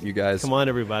open to it, you guys. Come on,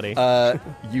 everybody.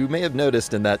 You may have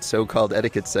noticed in that so-called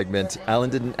etiquette segment, Alan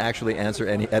didn't actually answer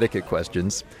any etiquette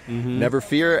questions. Never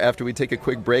fear, after we take a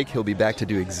quick break, he'll be back to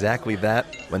do exactly that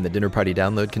when the Dinner Party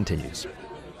Download continues.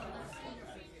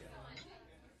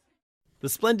 The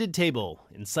Splendid Table,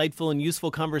 insightful and useful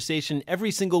conversation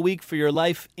every single week for your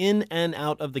life in and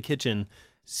out of the kitchen.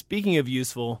 Speaking of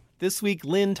useful, this week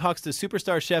Lynn talks to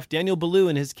superstar chef Daniel Boulou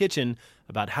in his kitchen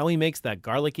about how he makes that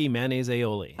garlicky mayonnaise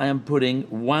aioli. I am putting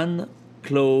 1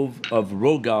 clove of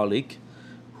raw garlic,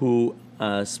 who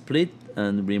split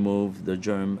and remove the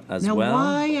germ as well. Now,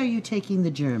 why are you taking the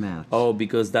germ out? Oh,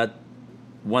 because that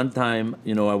one time,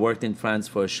 I worked in France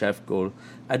for a chef called,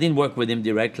 I didn't work with him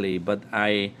directly, but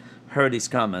I heard his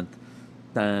comment,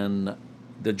 and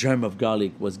the germ of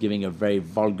garlic was giving a very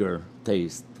vulgar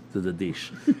taste to the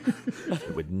dish.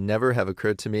 It would never have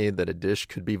occurred to me that a dish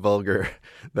could be vulgar.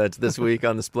 That's this week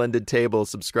on The Splendid Table.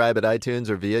 Subscribe at iTunes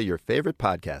or via your favorite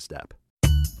podcast app.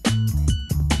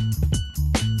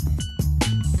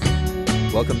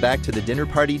 Welcome back to the Dinner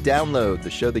Party Download, the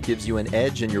show that gives you an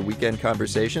edge in your weekend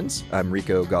conversations. I'm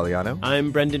Rico Galliano.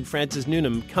 I'm Brendan Francis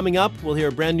Noonan. Coming up, we'll hear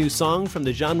a brand new song from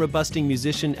the genre-busting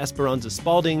musician Esperanza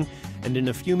Spalding, and in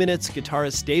a few minutes,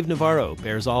 guitarist Dave Navarro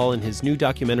bears all in his new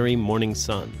documentary, Mourning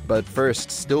Son. But first,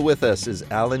 still with us is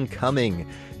Alan Cumming.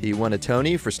 He won a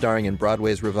Tony for starring in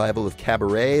Broadway's revival of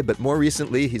Cabaret, but more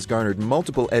recently, he's garnered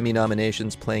multiple Emmy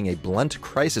nominations playing a blunt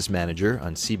crisis manager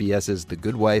on CBS's The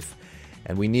Good Wife.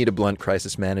 And we need a blunt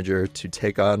crisis manager to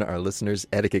take on our listeners'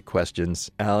 etiquette questions.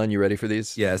 Alan, you ready for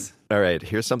these? Yes. All right,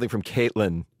 here's something from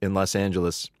Caitlin in Los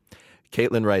Angeles.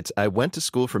 Caitlin writes, I went to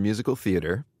school for musical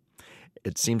theater.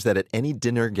 It seems that at any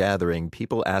dinner gathering,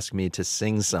 people ask me to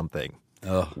sing something.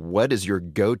 Oh. What is your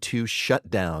go-to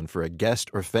shutdown for a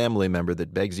guest or family member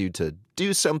that begs you to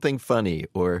do something funny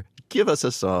or give us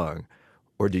a song?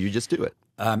 Or do you just do it?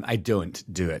 I don't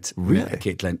do it, really,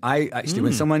 Caitlin. I actually,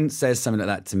 when someone says something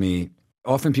like that to me,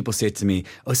 often people say to me,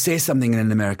 "Oh, say something in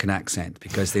an American accent,"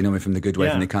 because they know me from The Good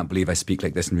Wife and they can't believe I speak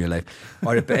like this in real life.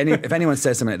 Or if anyone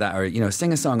says something like that, or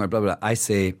sing a song or blah blah blah, I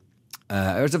say,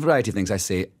 there's a variety of things. I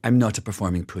say, "I'm not a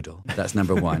performing poodle." That's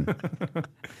number one.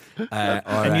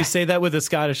 And you say that with a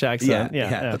Scottish accent. Yeah.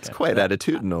 That's quite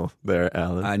attitudinal there,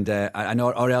 Alan.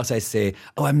 Or else I say,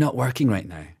 "Oh, I'm not working right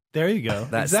now." There you go.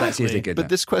 That's exactly. usually good. But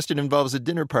this question involves a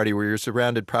dinner party where you're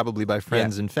surrounded probably by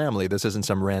friends and family. This isn't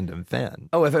some random fan.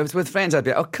 Oh, if it was with friends, I'd be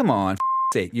like, "Oh, come on,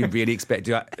 sake. You really expect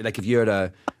to, like, if you're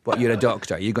a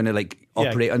doctor, are you going to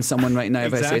operate on someone right now?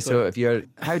 If exactly. I say so,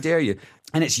 how dare you?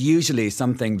 And it's usually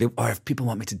something, or if people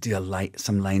want me to do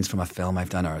some lines from a film I've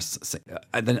done, or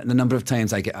the number of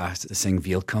times I get asked to sing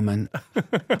Willkommen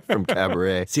from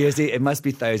Cabaret. Seriously, it must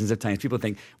be thousands of times. People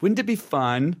think, wouldn't it be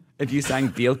fun if you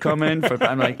sang Willkommen?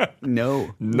 I'm like,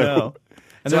 no.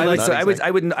 And So they're I would, like- so I would,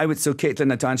 I wouldn't, I would. So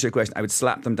Caitlin, to answer your question, I would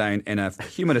slap them down in a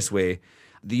humorous way.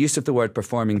 The use of the word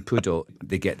performing poodle,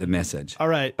 they get the message. All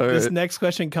right. This next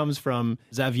question comes from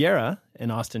Xaviera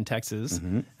in Austin, Texas.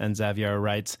 Mm-hmm. And Xaviera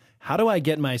writes, how do I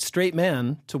get my straight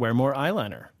man to wear more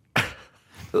eyeliner?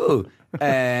 Oh,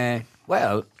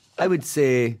 well, I would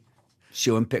say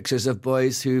show him pictures of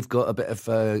boys who've got a bit of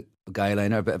a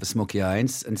eyeliner, a bit of a smoky eye,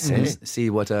 and see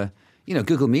what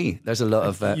Google me. There's a lot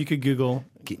of... you could Google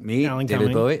me, Alan David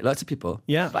Cumming. Bowie, lots of people.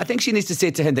 Yeah. But I think she needs to say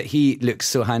to him that he looks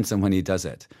so handsome when he does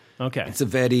it. Okay. It's a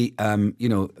very,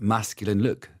 masculine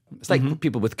look. It's like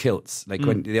people with kilts. Like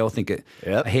when they all think it.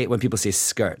 I hate when people say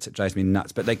skirt. It drives me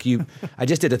nuts. But like I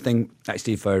just did a thing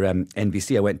actually for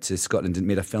NBC. I went to Scotland and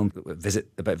made a film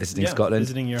about visiting Scotland.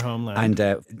 Visiting your homeland.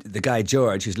 And the guy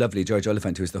George, who's lovely, George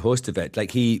Oliphant, who was the host of it,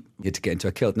 like he had to get into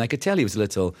a kilt, and I could tell he was a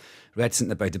little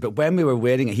reticent about it. But when we were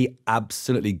wearing it, he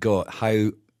absolutely got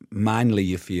how manly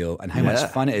you feel and how much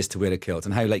fun it is to wear a kilt,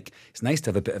 and how like it's nice to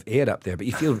have a bit of air up there, but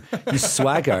you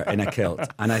swagger in a kilt.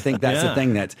 And I think that's the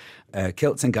thing, that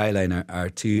kilts and eyeliner are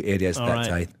two areas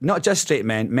that not just straight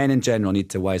men in general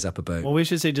need to wise up about. Well, we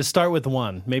should say just start with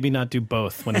one, maybe not do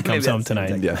both when he comes home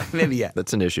tonight. Maybe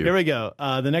that's an issue. Here we go.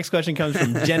 The next question comes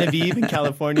from Genevieve in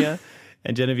California,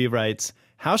 and Genevieve writes,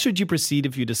 how should you proceed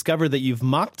if you discover that you've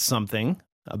mocked something,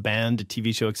 a band, a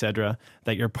TV show, etc.,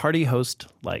 that your party host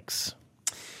likes?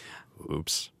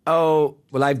 Oops. Oh,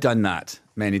 well, I've done that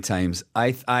many times.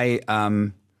 I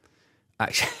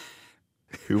actually...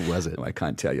 Who was it? Oh, I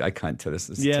can't tell you. I can't tell this.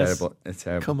 It's Yes. terrible. It's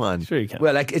terrible. Come on. Sure you can.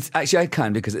 Well, like it's actually I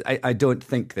can, because I don't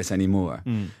think this anymore.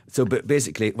 So, but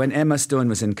basically, when Emma Stone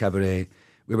was in Cabaret,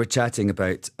 we were chatting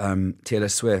about Taylor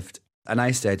Swift, and I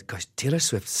said, "Gosh, Taylor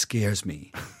Swift scares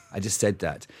me." I just said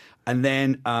that. And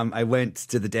then I went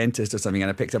to the dentist or something, and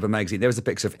I picked up a magazine. There was a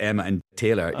picture of Emma and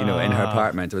Taylor, in her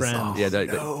apartment. It was, Friends.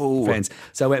 they're friends.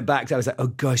 So I went back. I was like, "Oh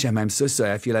gosh, Emma, I'm so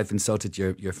sorry. I feel I've insulted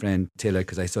your friend Taylor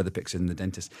because I saw the picture in the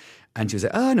dentist." And she was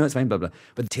like, "Oh no, it's fine, blah blah."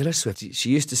 But Taylor Swift, she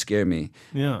used to scare me,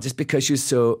 just because she was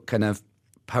so kind of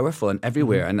powerful and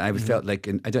everywhere, and I felt like,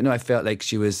 I don't know, I felt like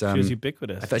she was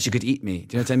ubiquitous. I felt she could eat me.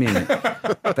 Do you know what I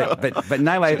mean? but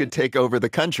now she could take over the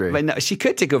country. But now, she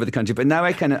could take over the country, but now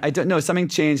I don't know, something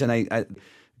changed, and I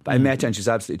met her and she was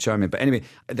absolutely charming. But anyway,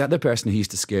 the other person who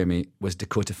used to scare me was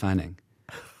Dakota Fanning.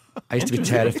 I used to be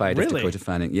terrified of Dakota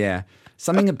Fanning. Yeah.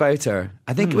 Something about her.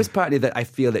 I think it was partly that I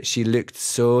feel that she looked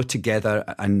so together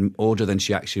and older than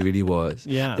she actually really was.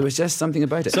 Yeah. There was just something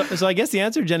about it. So I guess the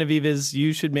answer, Genevieve, is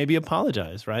you should maybe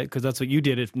apologize, right? Because that's what you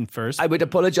did at first. I would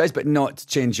apologize, but not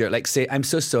change your, like, say, "I'm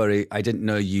so sorry, I didn't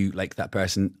know you like that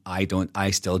person. I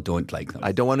still don't like them.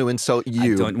 I don't want to insult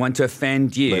you. I don't want to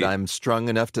offend you. But I'm strong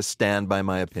enough to stand by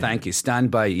my opinion." Thank you.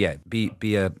 Stand by,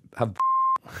 have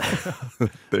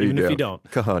There Even you go. if you don't.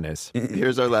 Cojones.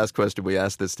 Here's our last question. We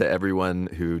ask this to everyone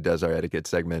who does our etiquette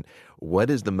segment. What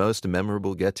is the most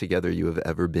memorable get-together you have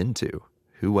ever been to?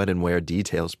 Who, what, and where?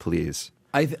 Details, please.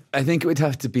 I think it would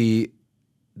have to be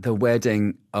the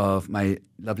wedding of my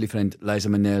lovely friend Liza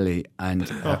Minnelli and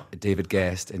David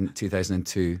Guest in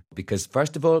 2002. Because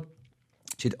first of all,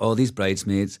 she had all these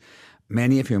bridesmaids,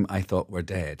 many of whom I thought were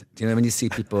dead. Do you know when you see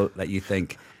people that you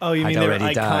think Oh, you had mean they were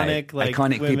already died? iconic, like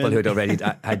iconic women? people who had already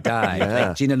had died. Yeah.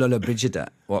 Like Gina Lollobrigida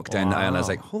walked down the aisle and I was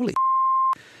like, holy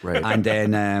Right. And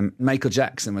then Michael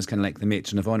Jackson was kind of like the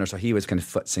matron of honor, so he was kind of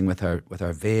futzing with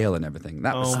her veil and everything.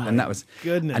 That was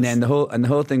goodness. And then the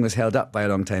whole thing was held up by a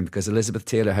long time because Elizabeth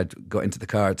Taylor had got into the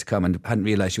car to come and hadn't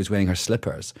realised she was wearing her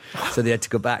slippers, so they had to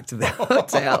go back to the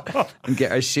hotel and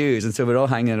get her shoes, and so we're all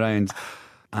hanging around.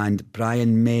 And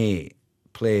Brian May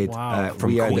played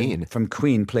from Queen. From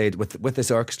Queen played with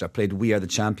this orchestra, played "We Are the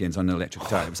Champions" on an electric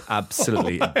guitar. It was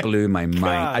absolutely it blew my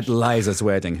mind. At Liza's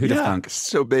wedding, who'd have thunk?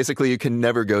 So basically, you can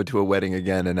never go to a wedding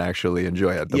again and actually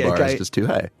enjoy it. The bar is just too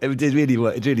high. It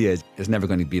really is. It's never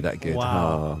going to be that good.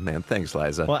 Wow. Oh man, thanks,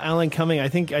 Liza. Well, Alan Cumming, I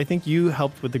think you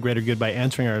helped with the greater good by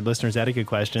answering our listeners' etiquette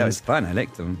questions. That was fun. I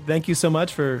liked them. Thank you so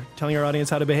much for telling our audience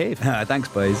how to behave. Thanks,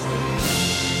 boys.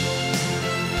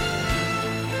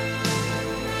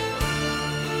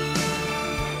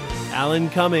 Alan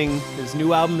Cumming. His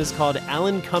new album is called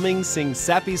Alan Cumming Sings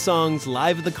Sappy Songs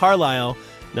Live at the Carlisle,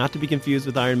 not to be confused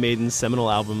with Iron Maiden's seminal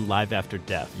album Live After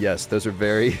Death. Yes, those are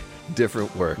very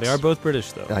different works. They are both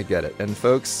British, though. I get it. And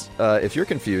folks, if you're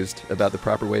confused about the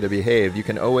proper way to behave, you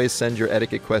can always send your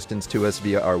etiquette questions to us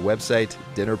via our website,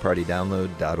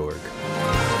 dinnerpartydownload.org.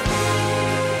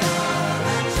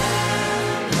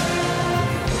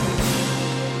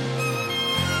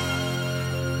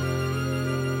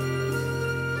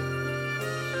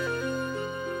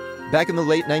 Back in the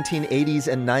late 1980s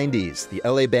and 90s, the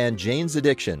LA band Jane's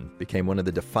Addiction became one of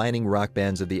the defining rock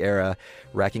bands of the era,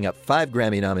 racking up 5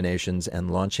 Grammy nominations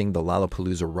and launching the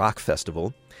Lollapalooza Rock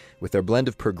Festival. With their blend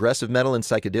of progressive metal and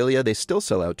psychedelia, they still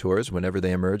sell out tours whenever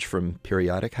they emerge from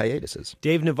periodic hiatuses.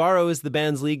 Dave Navarro is the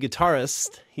band's lead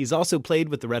guitarist. He's also played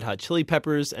with the Red Hot Chili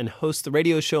Peppers and hosts the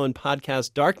radio show and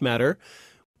podcast Dark Matter,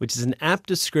 which is an apt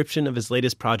description of his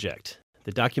latest project,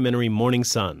 the documentary Mourning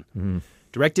Son.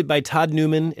 Directed by Todd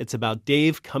Newman, it's about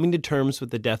Dave coming to terms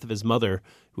with the death of his mother,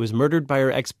 who was murdered by her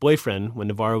ex-boyfriend when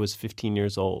Navarro was 15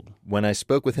 years old. When I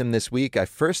spoke with him this week, I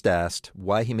first asked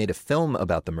why he made a film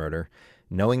about the murder,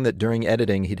 knowing that during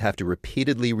editing he'd have to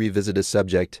repeatedly revisit a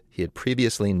subject he had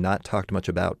previously not talked much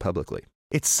about publicly.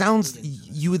 It sounds,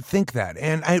 you would think that,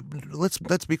 and let's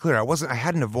be clear. I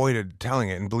hadn't avoided telling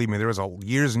it, and believe me, there was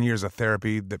years and years of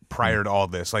therapy that prior to all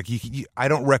this. Like, I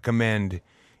don't recommend,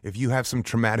 if you have some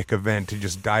traumatic event, to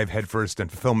just dive headfirst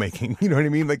into filmmaking. You know what I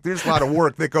mean? Like, there's a lot of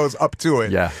work that goes up to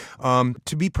it. Yeah.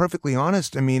 To be perfectly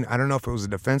honest, I mean, I don't know if it was a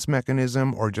defense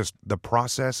mechanism or just the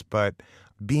process, but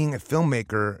being a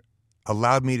filmmaker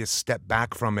allowed me to step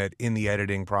back from it in the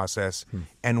editing process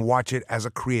and watch it as a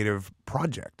creative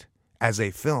project, as a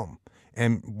film,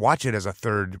 and watch it as a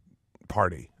third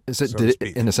party.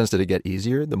 In a sense, did it get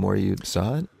easier the more you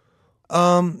saw it?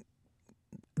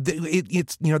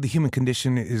 It's the human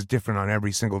condition is different on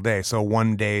every single day. So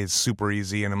one day is super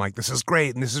easy, and I'm like, this is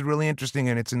great, and this is really interesting,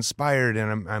 and it's inspired,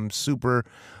 and I'm super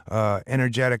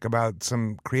energetic about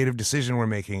some creative decision we're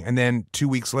making. And then 2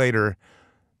 weeks later,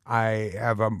 I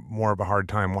have more of a hard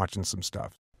time watching some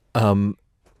stuff.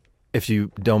 If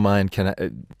you don't mind, can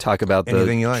I talk about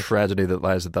the tragedy that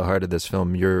lies at the heart of this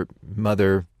film? Your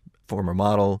mother, former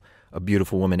model, a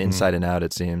beautiful woman inside and out,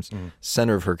 it seems,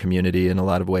 center of her community in a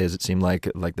lot of ways. It seemed like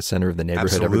the center of the neighborhood.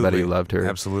 Absolutely. Everybody loved her.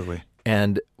 Absolutely.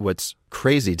 And what's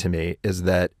crazy to me is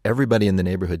that everybody in the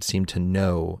neighborhood seemed to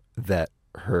know that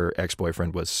her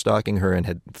ex-boyfriend was stalking her and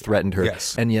had threatened her.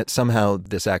 Yes. And yet somehow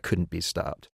this act couldn't be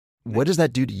stopped. What does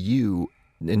that do to you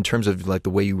in terms of the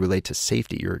way you relate to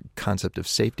safety, your concept of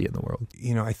safety in the world?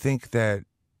 I think that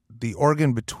the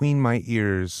organ between my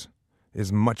ears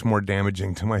is much more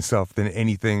damaging to myself than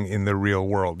anything in the real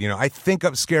world. I think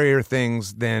of scarier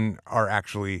things than are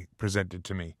actually presented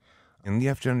to me. And you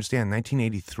have to understand,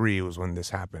 1983 was when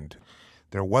this happened.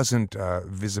 There wasn't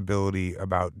visibility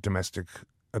about domestic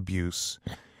abuse.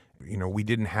 We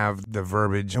didn't have the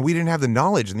verbiage, and we didn't have the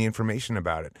knowledge and the information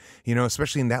about it.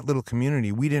 Especially in that little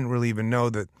community, we didn't really even know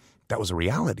that was a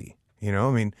reality.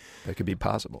 That could be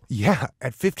possible. Yeah.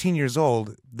 At 15 years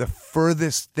old, the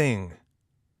furthest thing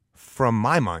from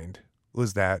my mind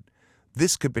was that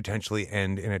this could potentially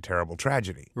end in a terrible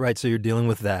tragedy. Right. So you're dealing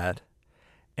with that,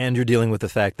 and you're dealing with the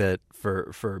fact that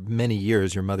for many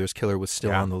years your mother's killer was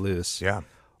still on the loose. Yeah.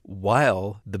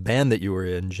 While the band that you were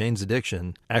in, Jane's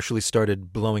Addiction, actually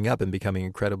started blowing up and becoming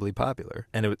incredibly popular.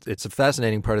 And it's a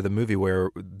fascinating part of the movie where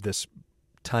this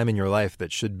time in your life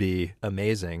that should be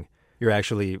amazing, you're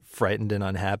actually frightened and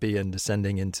unhappy and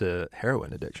descending into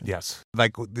heroin addiction. Yes.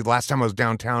 Like the last time I was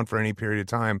downtown for any period of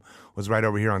time was right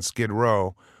over here on Skid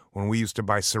Row when we used to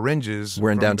buy syringes.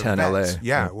 We're in downtown LA.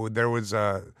 Yeah. Well, there was,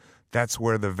 that's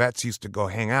where the vets used to go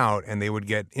hang out, and they would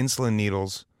get insulin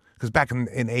needles. Because back in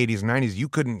the 80s and 90s, you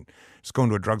couldn't just go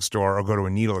into a drugstore or go to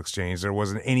a needle exchange. There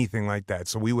wasn't anything like that.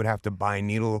 So we would have to buy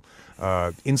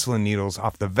insulin needles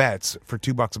off the vets for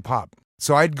 $2 a pop.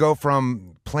 So I'd go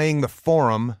from playing the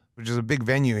Forum, which is a big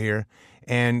venue here,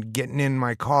 and getting in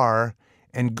my car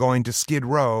and going to Skid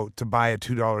Row to buy a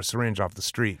 $2 syringe off the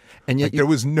street. And yet there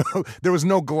was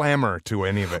no glamour to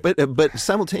any of it. But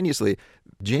simultaneously,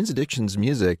 Jane's Addiction's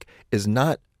music is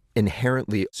not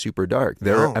inherently super dark.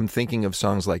 I'm thinking of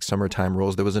songs like Summertime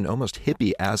Rolls. There was an almost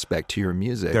hippie aspect to your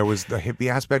music. There was the hippie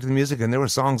aspect of the music, and there were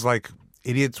songs like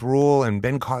Idiot's Rule and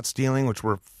Been Caught Stealing, which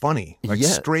were funny,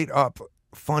 straight up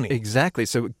funny. Exactly.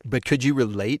 So, but could you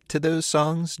relate to those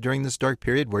songs during this dark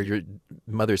period where your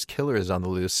mother's killer is on the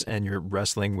loose and you're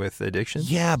wrestling with addiction?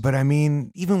 Yeah, but I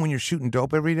mean, even when you're shooting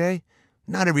dope every day,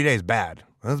 not every day is bad.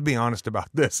 Let's be honest about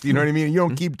this. You know what I mean? You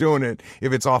don't keep doing it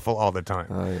if it's awful all the time.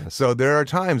 Oh, yes. So there are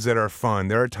times that are fun.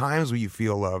 There are times when you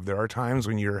feel love. There are times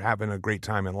when you're having a great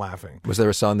time and laughing. Was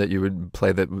there a song that you would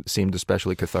play that seemed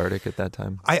especially cathartic at that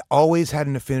time? I always had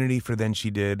an affinity for Then She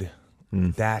Did.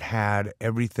 That had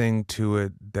everything to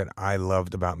it that I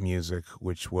loved about music,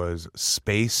 which was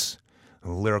space,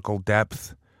 lyrical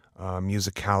depth,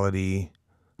 musicality,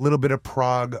 a little bit of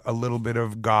prog, a little bit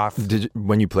of goth.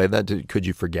 When you played that, could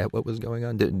you forget what was going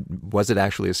on? Was it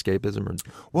actually escapism?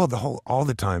 Well, all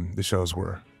the time the shows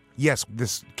were. Yes,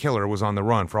 this killer was on the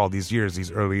run for all these years,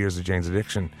 these early years of Jane's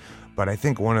Addiction. But I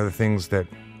think one of the things that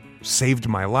saved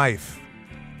my life,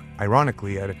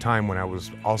 ironically, at a time when I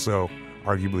was also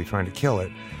arguably trying to kill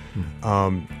it,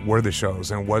 were the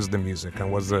shows and was the music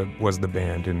and was the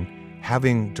band and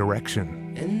having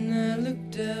direction. And I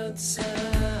looked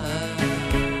outside.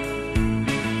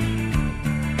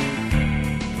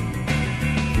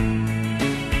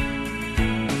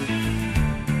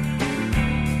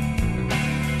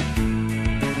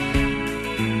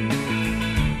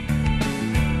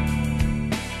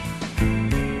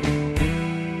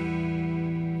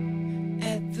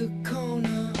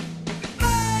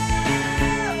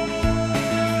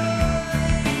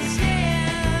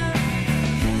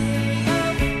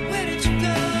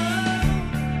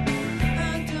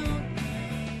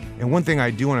 One thing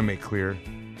I do want to make clear,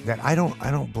 that I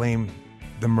don't blame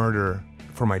the murder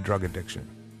for my drug addiction.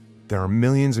 There are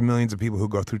millions and millions of people who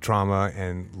go through trauma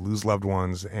and lose loved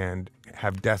ones and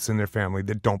have deaths in their family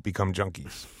that don't become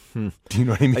junkies. Do you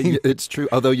know what I mean? It's true.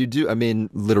 Although you do, I mean,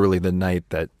 literally the night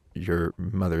that your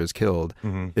mother is killed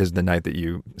is the night that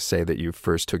you say that you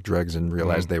first took drugs and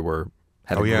realized they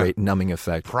had a great numbing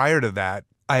effect. Prior to that,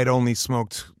 I had only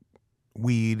smoked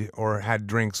weed or had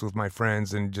drinks with my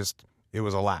friends and just... it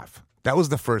was a laugh. That was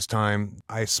the first time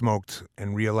I smoked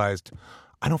and realized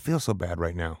I don't feel so bad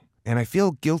right now. And I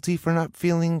feel guilty for not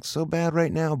feeling so bad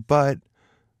right now, but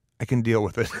I can deal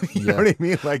with it. You know what I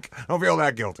mean? Like, I don't feel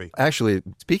that guilty. Actually,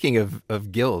 speaking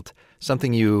of guilt,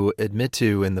 something you admit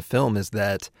to in the film is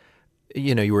that,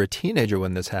 you know, you were a teenager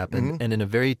when this happened, and in a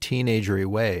very teenagery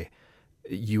way,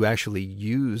 you actually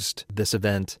used this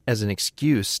event as an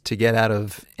excuse to get out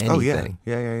of anything. Oh,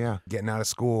 yeah. Getting out of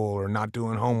school or not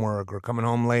doing homework or coming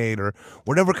home late or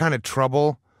whatever kind of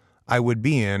trouble I would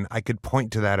be in, I could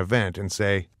point to that event and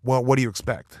say, well, what do you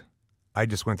expect? I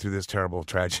just went through this terrible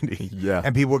tragedy. Yeah.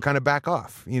 And people would kind of back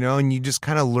off, you know, and you just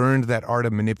kind of learned that art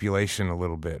of manipulation a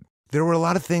little bit. There were a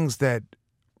lot of things that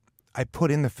I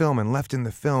put in the film and left in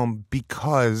the film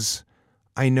because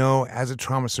I know as a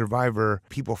trauma survivor,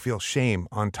 people feel shame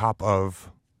on top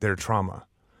of their trauma.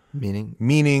 Meaning?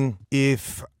 Meaning,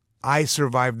 if I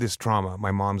survived this trauma,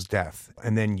 my mom's death,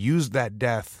 and then used that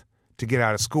death to get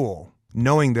out of school,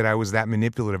 knowing that I was that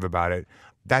manipulative about it,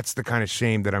 that's the kind of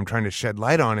shame that I'm trying to shed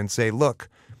light on and say, look,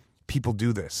 people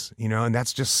do this, you know, and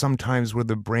that's just sometimes where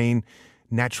the brain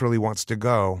naturally wants to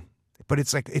go. But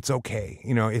it's like, it's okay.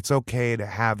 You know, it's okay to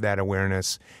have that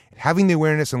awareness. Having the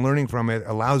awareness and learning from it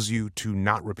allows you to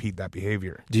not repeat that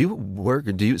behavior. Do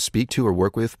you speak to or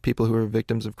work with people who are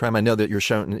victims of crime? I know that you're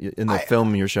shown in the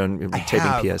film, you're shown taping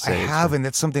PSAs. I have, and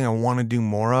that's something I want to do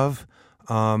more of.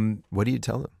 What do you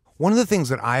tell them? One of the things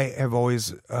that I have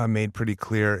always made pretty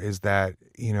clear is that,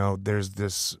 you know, there's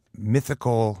this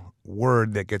mythical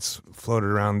word that gets floated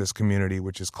around this community,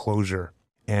 which is closure.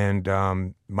 And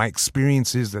my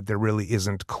experience is that there really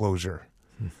isn't closure.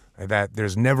 That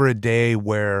there's never a day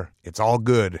where it's all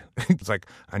good. It's like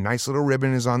a nice little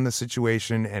ribbon is on the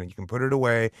situation and you can put it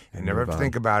away and never have to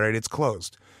think about it. It's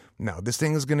closed. No, this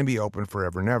thing is going to be open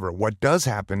forever and ever. What does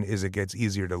happen is it gets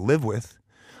easier to live with.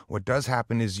 What does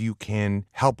happen is you can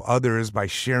help others by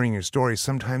sharing your story.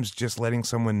 Sometimes just letting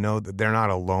someone know that they're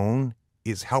not alone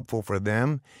is helpful for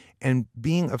them. And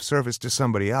being of service to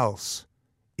somebody else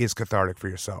is cathartic for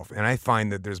yourself. And I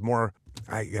find that there's more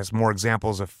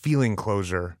examples of feeling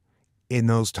closure in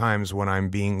those times when I'm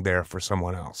being there for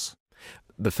someone else.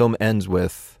 The film ends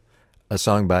with a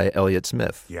song by Elliott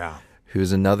Smith,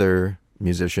 who's another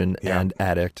musician and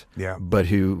addict, but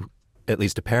who, at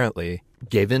least apparently,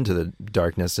 gave into the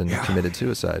darkness and committed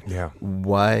suicide.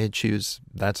 Why choose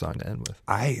that song to end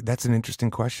with? That's an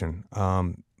interesting question.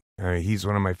 He's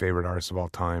one of my favorite artists of all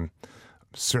time.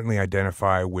 Certainly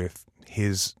identify with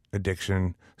his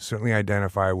addiction, certainly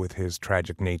identify with his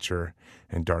tragic nature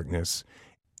and darkness.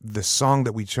 The song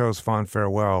that we chose, Fond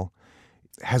Farewell,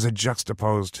 has a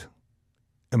juxtaposed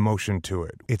emotion to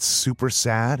it. It's super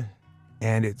sad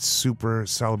and it's super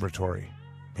celebratory.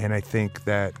 And I think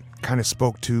that kind of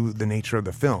spoke to the nature of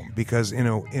the film because in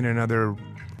another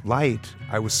light,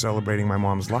 I was celebrating my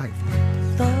mom's life.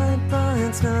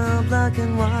 It's now black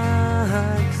and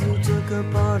white. You took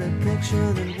apart a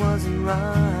picture that wasn't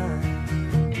right.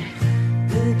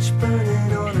 Pitch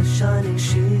burning on a shining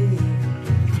sheet.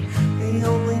 The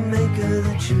only maker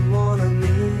that you wanna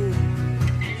meet.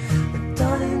 A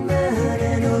dying man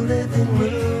in a living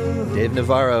room. Dave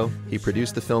Navarro, he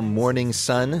produced the film Mourning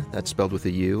Son. That's spelled with a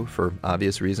U for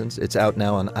obvious reasons. It's out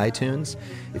now on iTunes.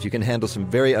 If you can handle some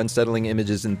very unsettling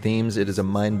images and themes, it is a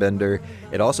mind bender.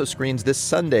 It also screens this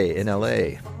Sunday in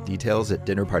LA. Details at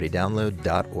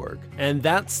dinnerpartydownload.org. And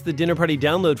that's the Dinner Party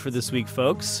Download for this week,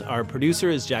 folks. Our producer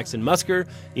is Jackson Musker.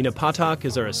 Nina Patak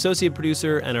is our associate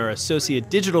producer, and our associate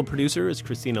digital producer is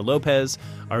Christina Lopez.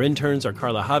 Our interns are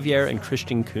Carla Javier and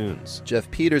Christian Coons. Jeff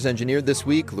Peters engineered this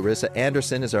week. Larissa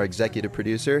Anderson is our executive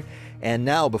producer. And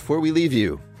now, before we leave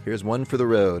you, here's One for the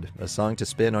Road, a song to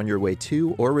spin on your way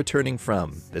to or returning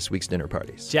from this week's dinner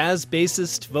parties. Jazz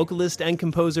bassist, vocalist, and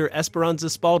composer Esperanza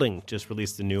Spalding just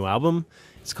released a new album.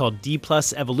 It's called D+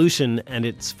 Evolution, and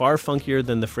it's far funkier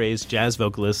than the phrase jazz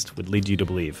vocalist would lead you to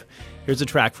believe. Here's a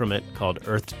track from it called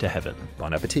Earth to Heaven.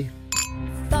 Bon appetit.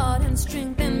 Thought and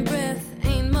strength and breath,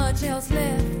 ain't much else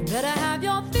left. Better have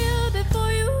your fill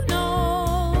before you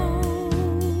know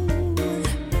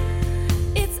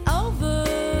it's over.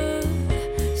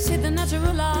 Shit the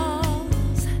natural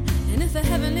laws, and if a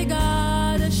heavenly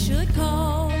God should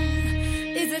call,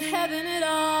 is it heaven at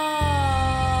all?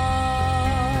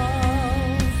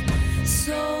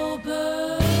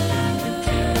 Sober.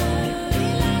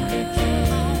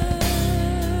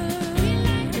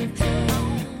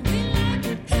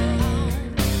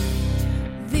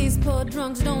 These poor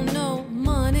drunks don't know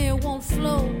money won't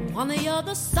flow. On the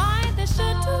other side, they're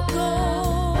sure to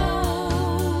go.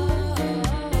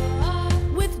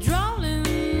 Withdrawing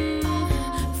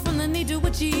from the need to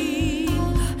achieve.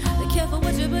 Be careful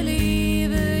what you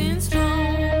believe in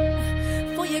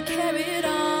strong, for you carry it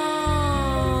on.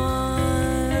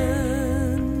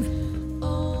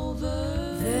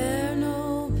 Over. There are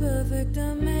no perfect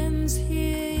amends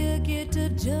here. You get to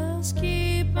just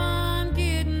keep on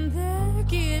getting there,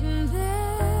 getting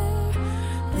there.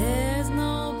 There's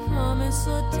no promise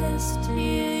or test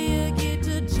here. You get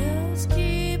to just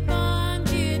keep on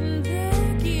getting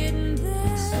there, getting there.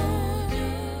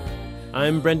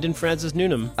 I'm Brendan Francis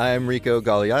Newnham. I'm Rico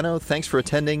Galliano. Thanks for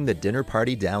attending the Dinner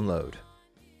Party Download.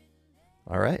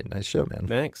 All right, nice show, man.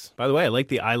 Thanks. By the way, I like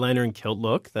the eyeliner and kilt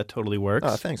look. That totally works.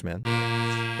 Oh, thanks, man.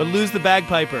 But lose the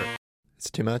bagpiper.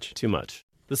 It's too much? Too much.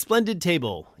 The Splendid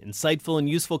Table. Insightful and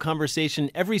useful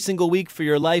conversation every single week for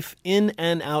your life in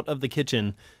and out of the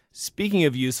kitchen. Speaking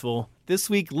of useful, this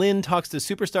week Lynn talks to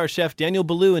superstar chef Daniel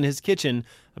Boulou in his kitchen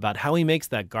about how he makes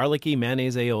that garlicky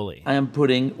mayonnaise aioli. I am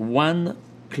putting 1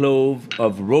 clove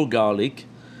of raw garlic,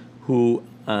 who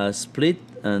split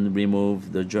and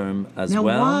remove the germ as Now,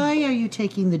 well. why are you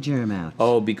taking the germ out?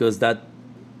 Oh, because that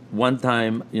one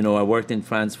time, I worked in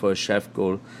France for a chef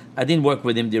called, I didn't work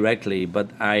with him directly, but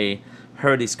I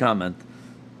heard his comment,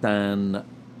 and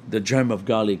the germ of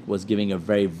garlic was giving a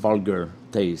very vulgar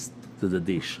taste to the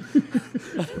dish.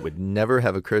 It would never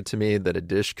have occurred to me that a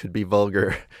dish could be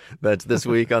vulgar. That's this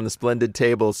week on The Splendid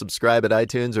Table. Subscribe at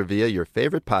iTunes or via your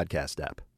favorite podcast app.